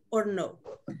yes or no,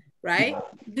 right?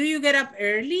 Do you get up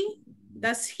early?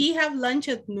 Does he have lunch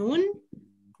at noon?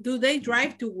 Do they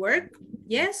drive to work?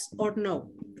 Yes or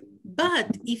no?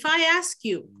 But if I ask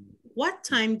you, what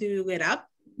time do you get up?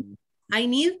 I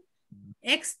need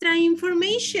extra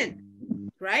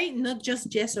information, right? Not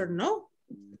just yes or no.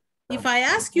 If I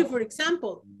ask you, for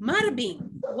example,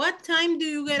 Marvin, what time do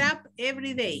you get up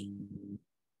every day?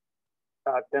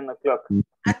 At 10 o'clock.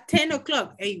 At 10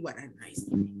 o'clock. Hey, what a nice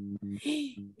name.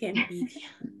 Qué envidia.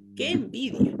 Qué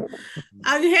envidia.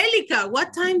 Angelica,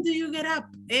 what time do you get up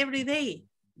every day?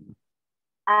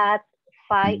 At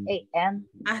 5 a.m.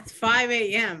 At 5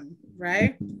 a.m.,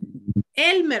 right?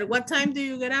 Elmer, what time do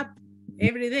you get up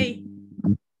every day?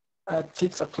 At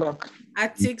 6 o'clock.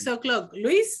 At 6 o'clock.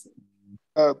 Luis?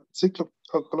 At 6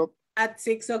 o'clock. At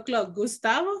 6 o'clock.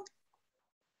 Gustavo?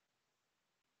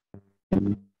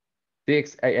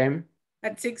 6 a.m.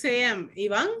 At 6 a.m.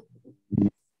 Ivan?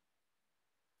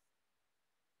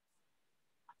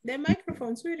 The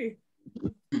microphone, sweetie.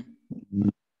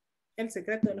 El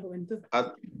secreto de la juventud.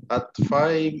 At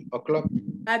 5 o'clock.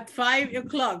 At 5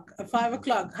 o'clock. At 5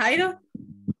 o'clock. Jairo?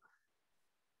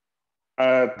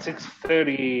 At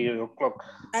 6:30 o'clock.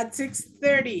 At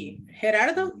 6:30.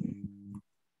 Gerardo?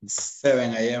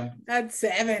 7 a.m. At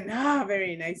 7. Ah,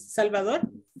 very nice. Salvador?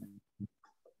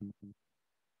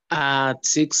 At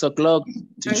 6 o'clock,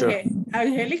 teacher. Okay.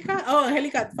 Angelica? Oh,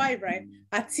 Angelica at 5, right?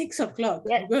 At 6 o'clock.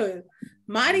 Yes. Good.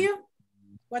 Mario?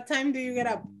 What time do you get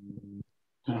up?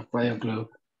 At 5 o'clock.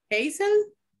 Hazel?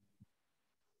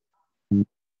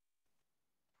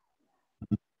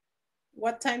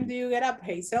 What time do you get up,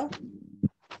 Hazel?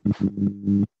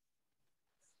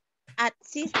 At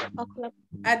 6 o'clock.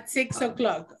 At 6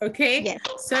 o'clock, okay? Yes.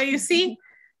 So you see,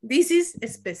 this is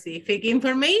specific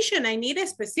information. I need a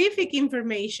specific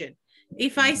information.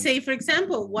 If I say, for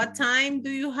example, what time do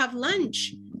you have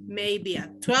lunch? Maybe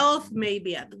at 12,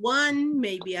 maybe at 1,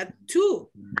 maybe at 2.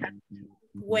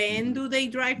 When do they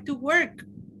drive to work?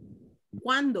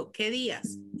 ¿Cuándo? ¿Qué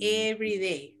días? Every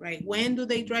day, right? When do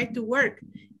they drive to work?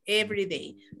 Every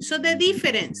day. So the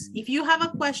difference, if you have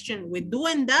a question with do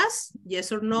and does,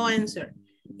 yes or no answer.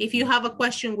 If you have a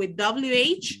question with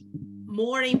WH,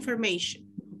 more information,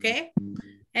 okay?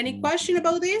 Any question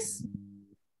about this?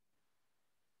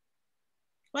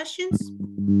 Questions?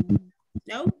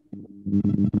 No?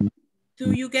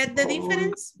 Do you get the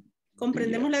difference?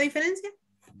 ¿Comprendemos la diferencia?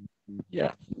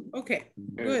 Yeah. Okay,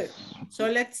 good. So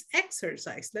let's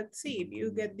exercise. Let's see if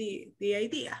you get the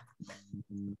idea.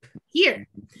 Here,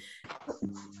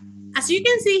 as you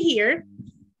can see here,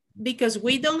 because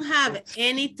we don't have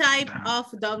any type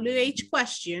of WH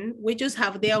question, we just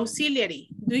have the auxiliary.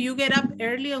 Do you get up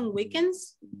early on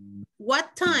weekends?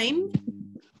 What time?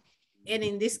 And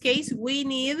in this case, we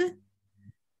need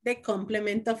the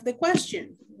complement of the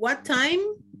question. What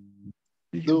time?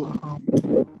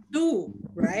 Do,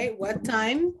 right? What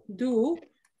time do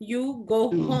you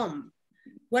go home?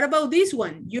 What about this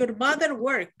one? Your mother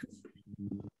work.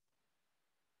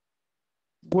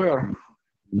 Where?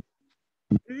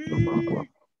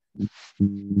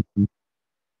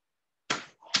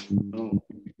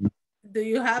 Do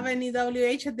you have any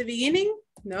WH at the beginning?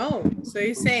 No. So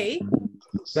you say,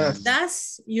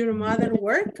 does your mother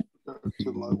work?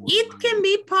 It can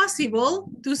be possible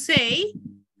to say,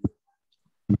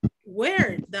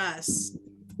 where does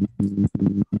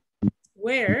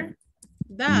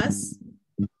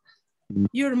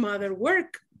your mother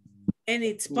work? And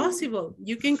it's possible.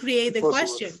 You can create the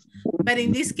question. But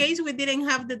in this case, we didn't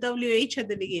have the WH at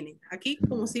the beginning. Aquí,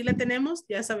 como si la tenemos,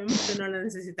 ya sabemos que no la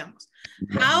necesitamos.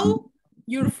 How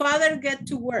your father get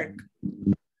to work?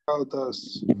 How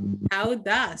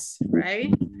does,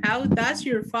 right? How does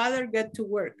your father get to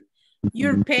work?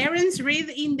 Your parents read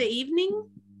in the evening?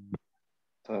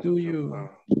 Do you?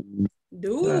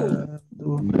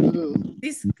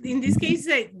 In this case,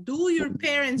 do your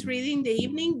parents read in the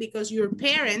evening? Because your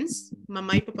parents,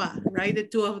 mama y papa, right? The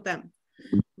two of them.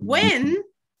 When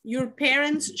your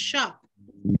parents shop?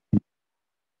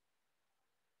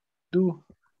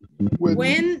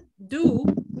 When do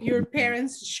your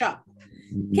parents shop?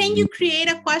 Can you create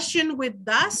a question with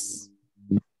does?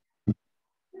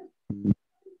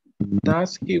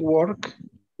 Does he work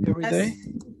every day?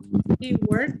 He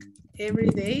work every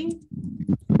day?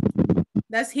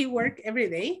 Does he work every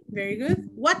day? Very good.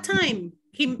 What time?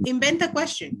 Invent a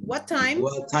question. What time?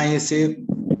 What time is it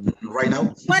right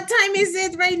now? What time is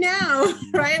it right now?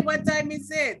 Right? What time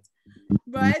is it?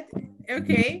 But,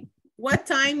 okay. What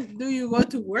time do you go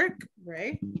to work?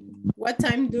 Right? What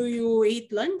time do you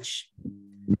eat lunch?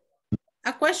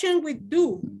 A question with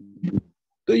do.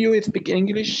 Do you speak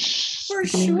English? For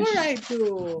sure I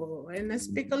do. And I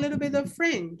speak a little bit of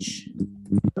French.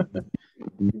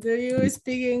 Do you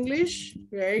speak English?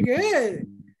 Very good.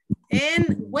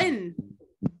 And when?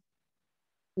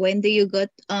 When do you go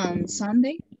on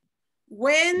Sunday?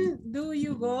 When do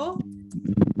you go?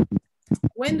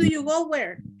 When do you go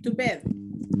where? To bed.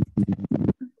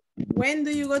 When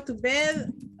do you go to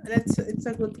bed? It's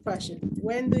a good question.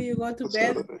 When do you go to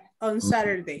bed on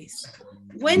Saturdays?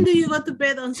 When do you go to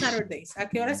bed on Saturdays? ¿A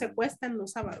qué hora se acuestan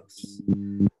los sábados?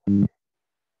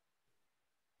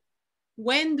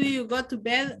 When do you go to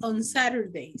bed on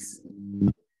Saturdays?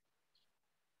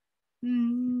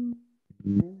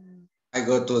 I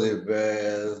go to the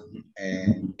bed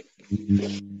at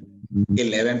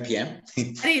 11 p.m.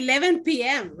 At 11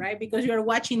 p.m., right? Because you're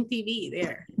watching TV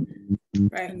there.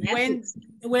 Right. When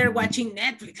we're watching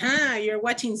Netflix, you're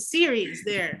watching series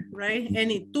there, right?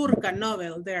 Any Turca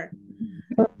novel there.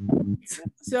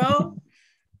 So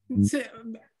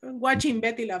watching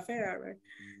Betty La Fea, right?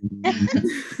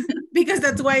 Because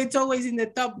that's why it's always in the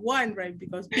top one, right?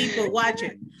 Because people watch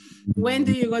it. When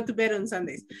do you go to bed on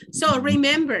Sundays? So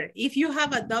remember, if you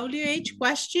have a WH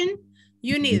question,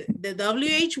 you need the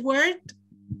WH word,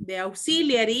 the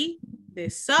auxiliary, the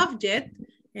subject,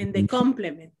 and the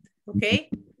complement. Okay,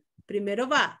 primero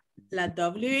va la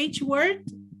WH word,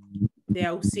 the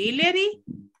auxiliary,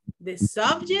 the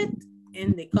subject,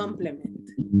 and the complement.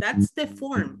 That's the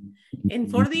form. And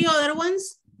for the other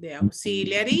ones, the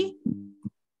auxiliary,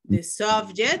 the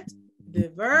subject, the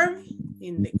verb,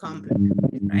 and the complement,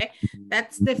 right?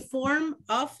 That's the form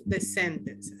of the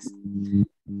sentences.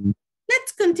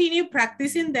 Let's continue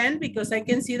practicing then, because I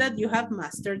can see that you have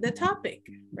mastered the topic,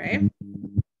 right?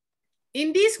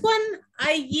 In this one,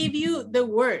 I give you the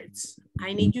words.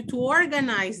 I need you to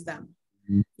organize them.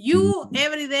 You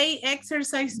every day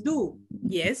exercise do.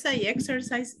 Yes, I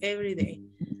exercise every day.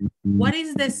 What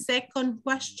is the second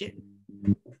question?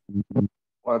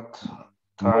 What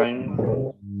time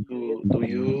do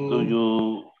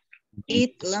you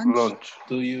eat lunch?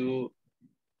 Do you?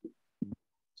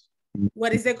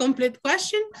 What is the complete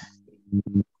question?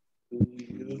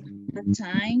 What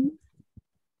time?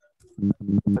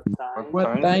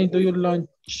 What time do you lunch?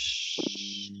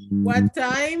 What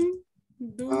time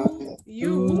do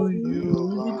you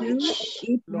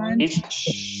eat lunch?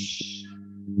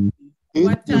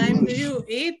 What time do you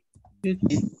eat?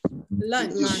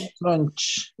 Lunch.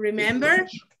 Lunch. Remember,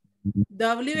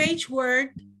 WH word,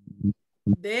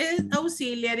 the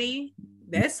auxiliary,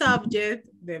 the subject,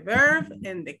 the verb,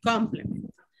 and the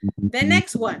complement. The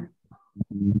next one.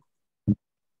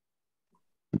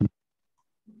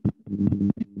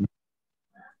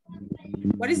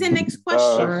 What is the next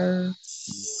question?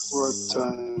 What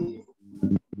time?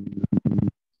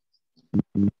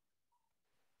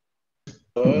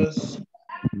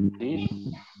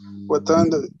 What time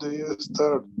do you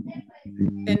start?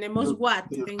 Tenemos what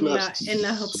en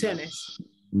las opciones.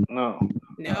 No.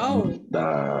 No.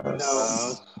 Does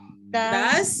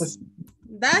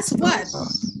what?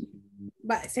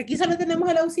 Va, si aquí solo tenemos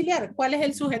el auxiliar, ¿cuál es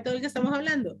el sujeto del que estamos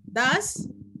hablando? Does.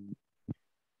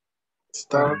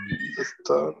 Start.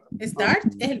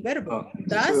 Start es el verbo.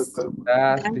 Does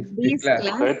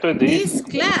this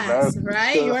class,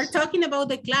 right? You are talking about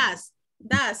the class.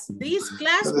 Does this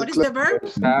class, what is the verb?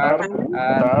 Start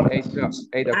at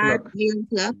 8 o'clock.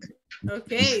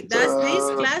 Okay, does this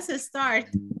class start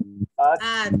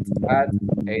at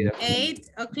 8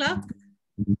 o'clock?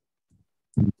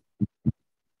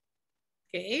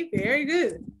 Okay, very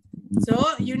good.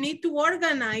 So you need to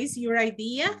organize your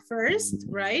idea first,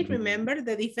 right? Remember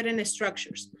the different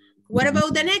structures. What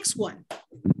about the next one?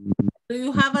 Do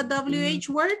you have a WH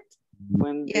word?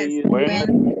 When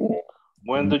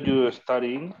do you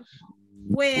study English?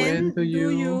 When do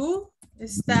you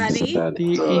study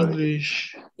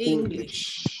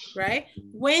English, right?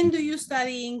 When do you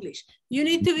study English? You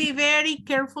need to be very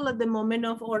careful at the moment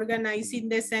of organizing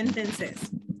the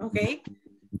sentences, okay?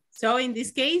 So in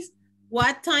this case,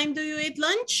 what time do you eat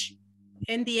lunch?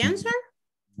 And the answer,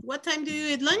 what time do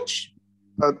you eat lunch?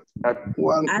 At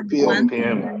 1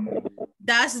 p.m.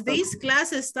 Does this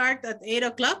class start at 8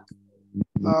 o'clock?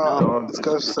 No, this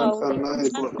class starts at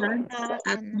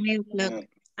 9 o'clock.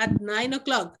 At 9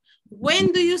 o'clock.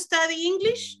 When do you study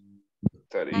English?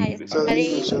 Study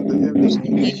English in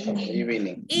the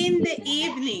evening. In the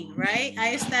evening, right?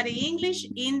 I study English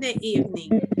in the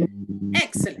evening.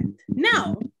 Excellent.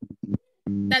 Now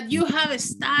that you have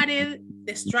studied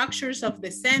the structures of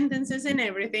the sentences and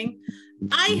everything,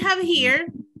 I have here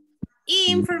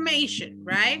information,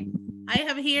 right? I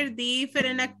have here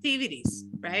different activities,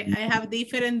 right? I have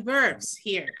different verbs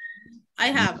here. I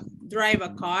have drive a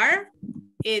car,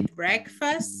 eat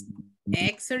breakfast,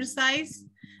 exercise,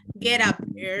 get up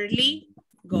early,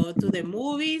 go to the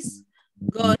movies,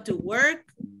 go to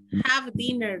work, have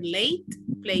dinner late,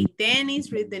 play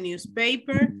tennis, read the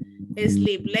newspaper,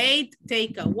 sleep late,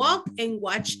 take a walk, and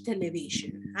watch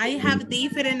television. I have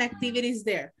different activities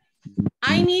there.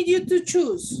 I need you to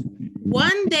choose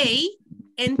one day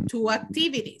and two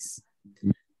activities.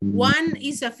 One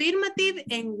is affirmative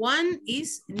and one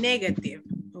is negative,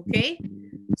 okay?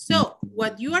 So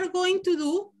what you are going to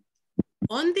do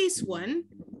on this one,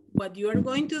 what you are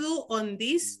going to do on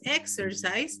this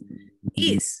exercise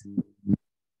is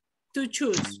to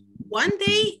choose one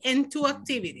day and two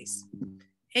activities.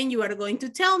 And you are going to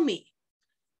tell me,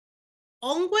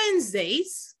 on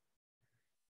Wednesdays,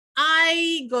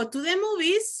 I go to the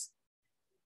movies,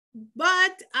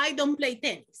 but I don't play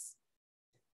tennis,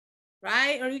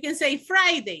 right? Or you can say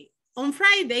Friday. On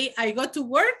Friday, I go to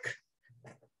work.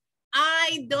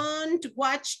 I don't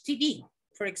watch TV,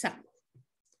 for example.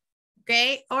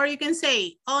 Okay, or you can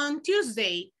say on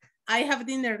Tuesday, I have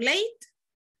dinner late,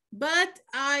 but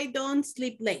I don't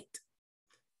sleep late.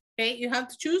 Okay, you have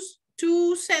to choose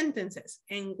two sentences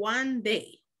in one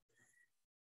day.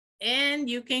 And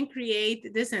you can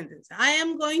create the sentence. I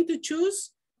am going to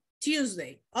choose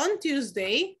Tuesday. On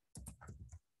Tuesday,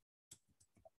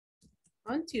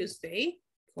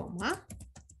 comma,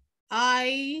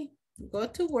 I go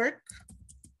to work.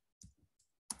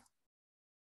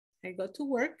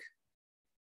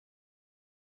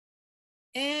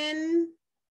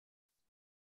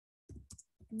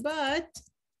 But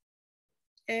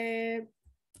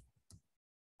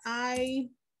I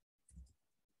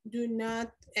do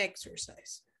not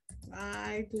exercise.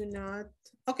 I do not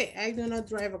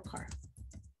drive a car.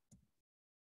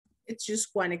 It's just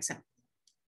one example.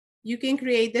 You can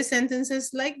create the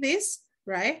sentences like this,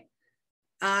 right?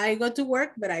 I go to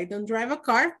work, but I don't drive a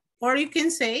car. Or you can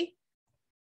say,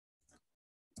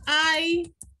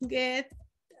 I get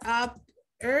up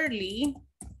early.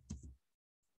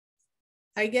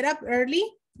 I get up early,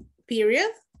 period.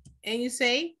 And you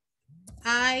say,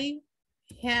 I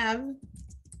have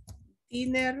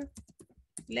dinner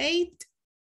late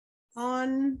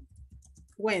on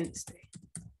Wednesday.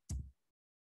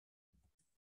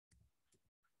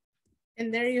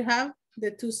 And there you have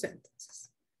the two sentences.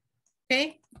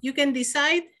 Okay, you can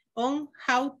decide on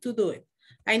how to do it.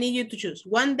 I need you to choose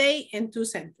 1 day and 2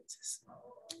 sentences.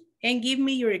 And give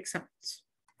me your examples.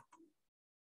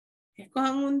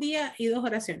 Escojan un día y 2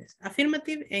 oraciones.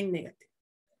 Affirmative and negative.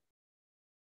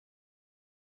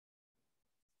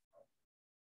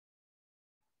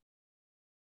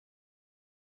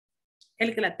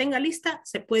 El que la tenga lista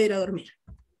se puede ir a dormir.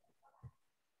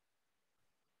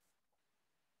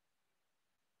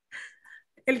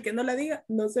 El que no la diga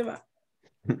no se va.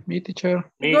 Me,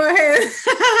 teacher. Go ahead.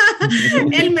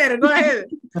 Elmer, go ahead.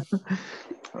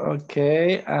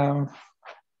 Okay.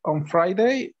 On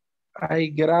Friday, I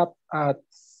get up at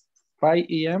 5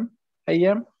 a.m.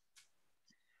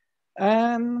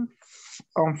 And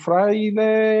on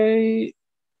Friday,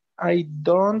 I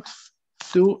don't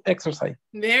do exercise.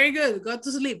 Very good. Go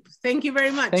to sleep. Thank you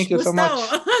very much. Thank you Gustavo,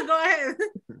 so much. go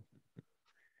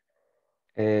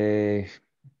ahead.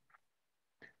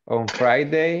 On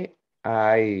Friday,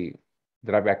 I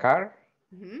drive a car.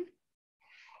 Yes.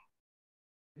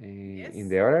 In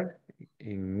the order,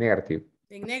 in negative.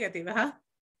 In negative, huh?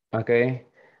 Okay.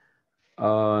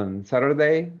 On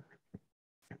Saturday,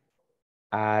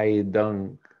 I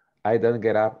don't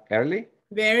get up early.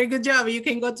 Very good job. You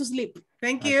can go to sleep.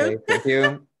 Thank you. Okay, thank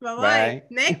you. Bye-bye. Bye.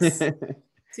 Next.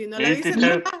 Si no le dicen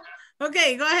nada.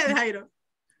 Okay, go ahead, Jairo.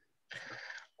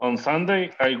 On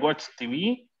Sunday, I watch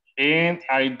TV and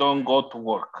I don't go to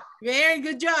work. Very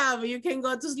good job. You can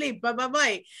go to sleep.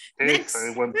 Bye-bye. Next.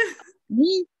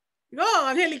 Me. Go,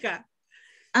 Angelica.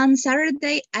 On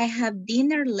Saturday, I have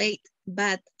dinner late,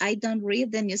 but I don't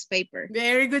read the newspaper.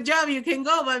 Very good job. You can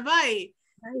go. Bye-bye.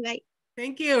 Bye-bye.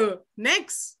 Thank you.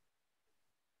 Next.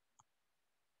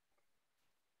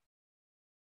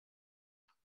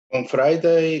 On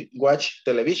Friday, watch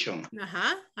television.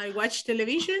 I watch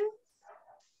television.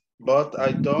 But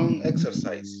I don't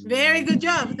exercise. Very good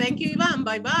job. Thank you, Ivan.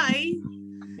 Bye-bye.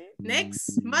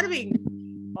 Next, Marvin.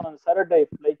 On Saturday,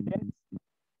 play tennis,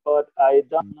 but I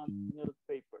don't know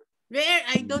newspaper.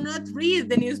 I do not read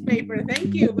the newspaper.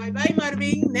 Thank you. Bye-bye,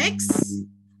 Marvin. Next.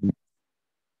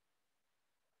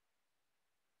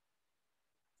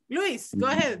 Luis, go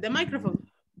ahead. The microphone.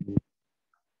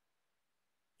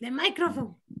 The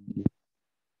microphone.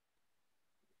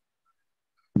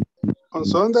 On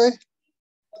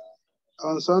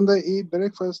Sunday, eat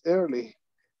breakfast early.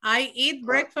 I eat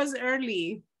breakfast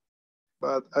early.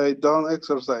 But I don't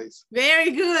exercise.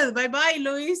 Very good. Bye-bye,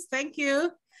 Luis. Thank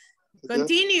you.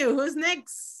 Continue. Who's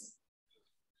next?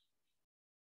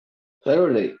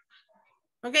 Saturday.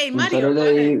 Okay,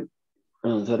 Mario.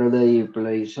 On Saturday,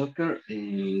 play soccer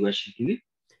and watch TV.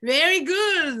 Very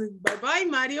good. Bye-bye,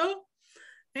 Mario.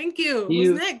 Thank you.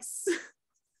 Who's next?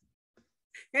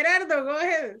 Gerardo, go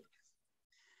ahead.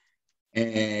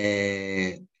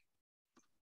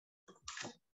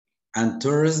 On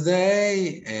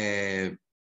Thursday,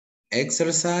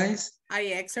 exercise. I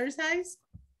exercise.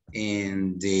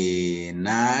 In the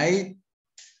night,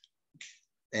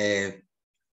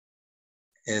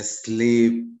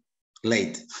 sleep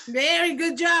late. Very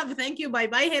good job. Thank you.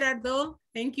 Bye-bye, Gerardo.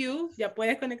 Thank you. Ya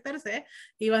puedes conectarse.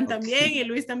 Iván también y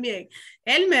Luis también.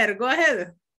 Elmer, go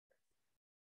ahead.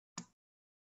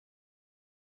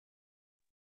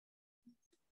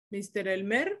 Mr.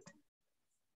 Elmer,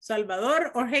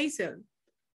 Salvador or Hazel?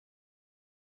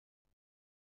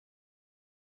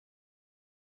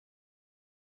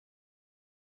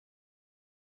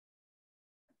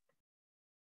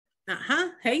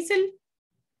 Hazel.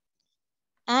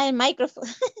 Microphone.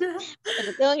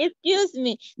 Don't excuse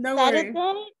me. Don't Saturday,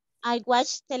 worry. I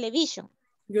watch television.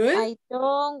 Good. I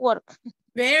don't work.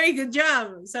 Very good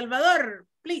job. Salvador,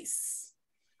 please.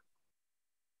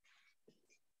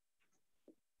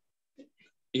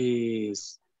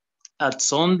 Is at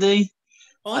Sunday.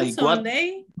 On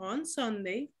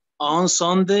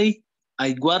Sunday,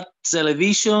 I watch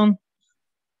television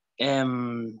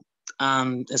and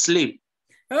sleep.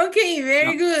 Okay,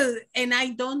 very good. And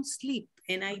I don't sleep.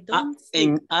 I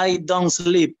don't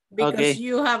sleep. Because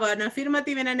you have an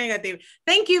affirmative and a negative.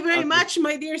 Thank you very much,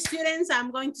 my dear students.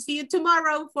 I'm going to see you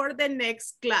tomorrow for the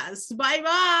next class.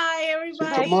 Bye-bye,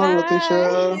 everybody. See you tomorrow,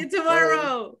 teacher. See you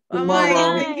tomorrow.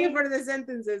 Bye-bye. Thank you for the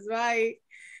sentences. Bye.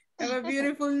 Have a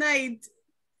beautiful night.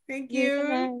 Thank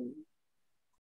you.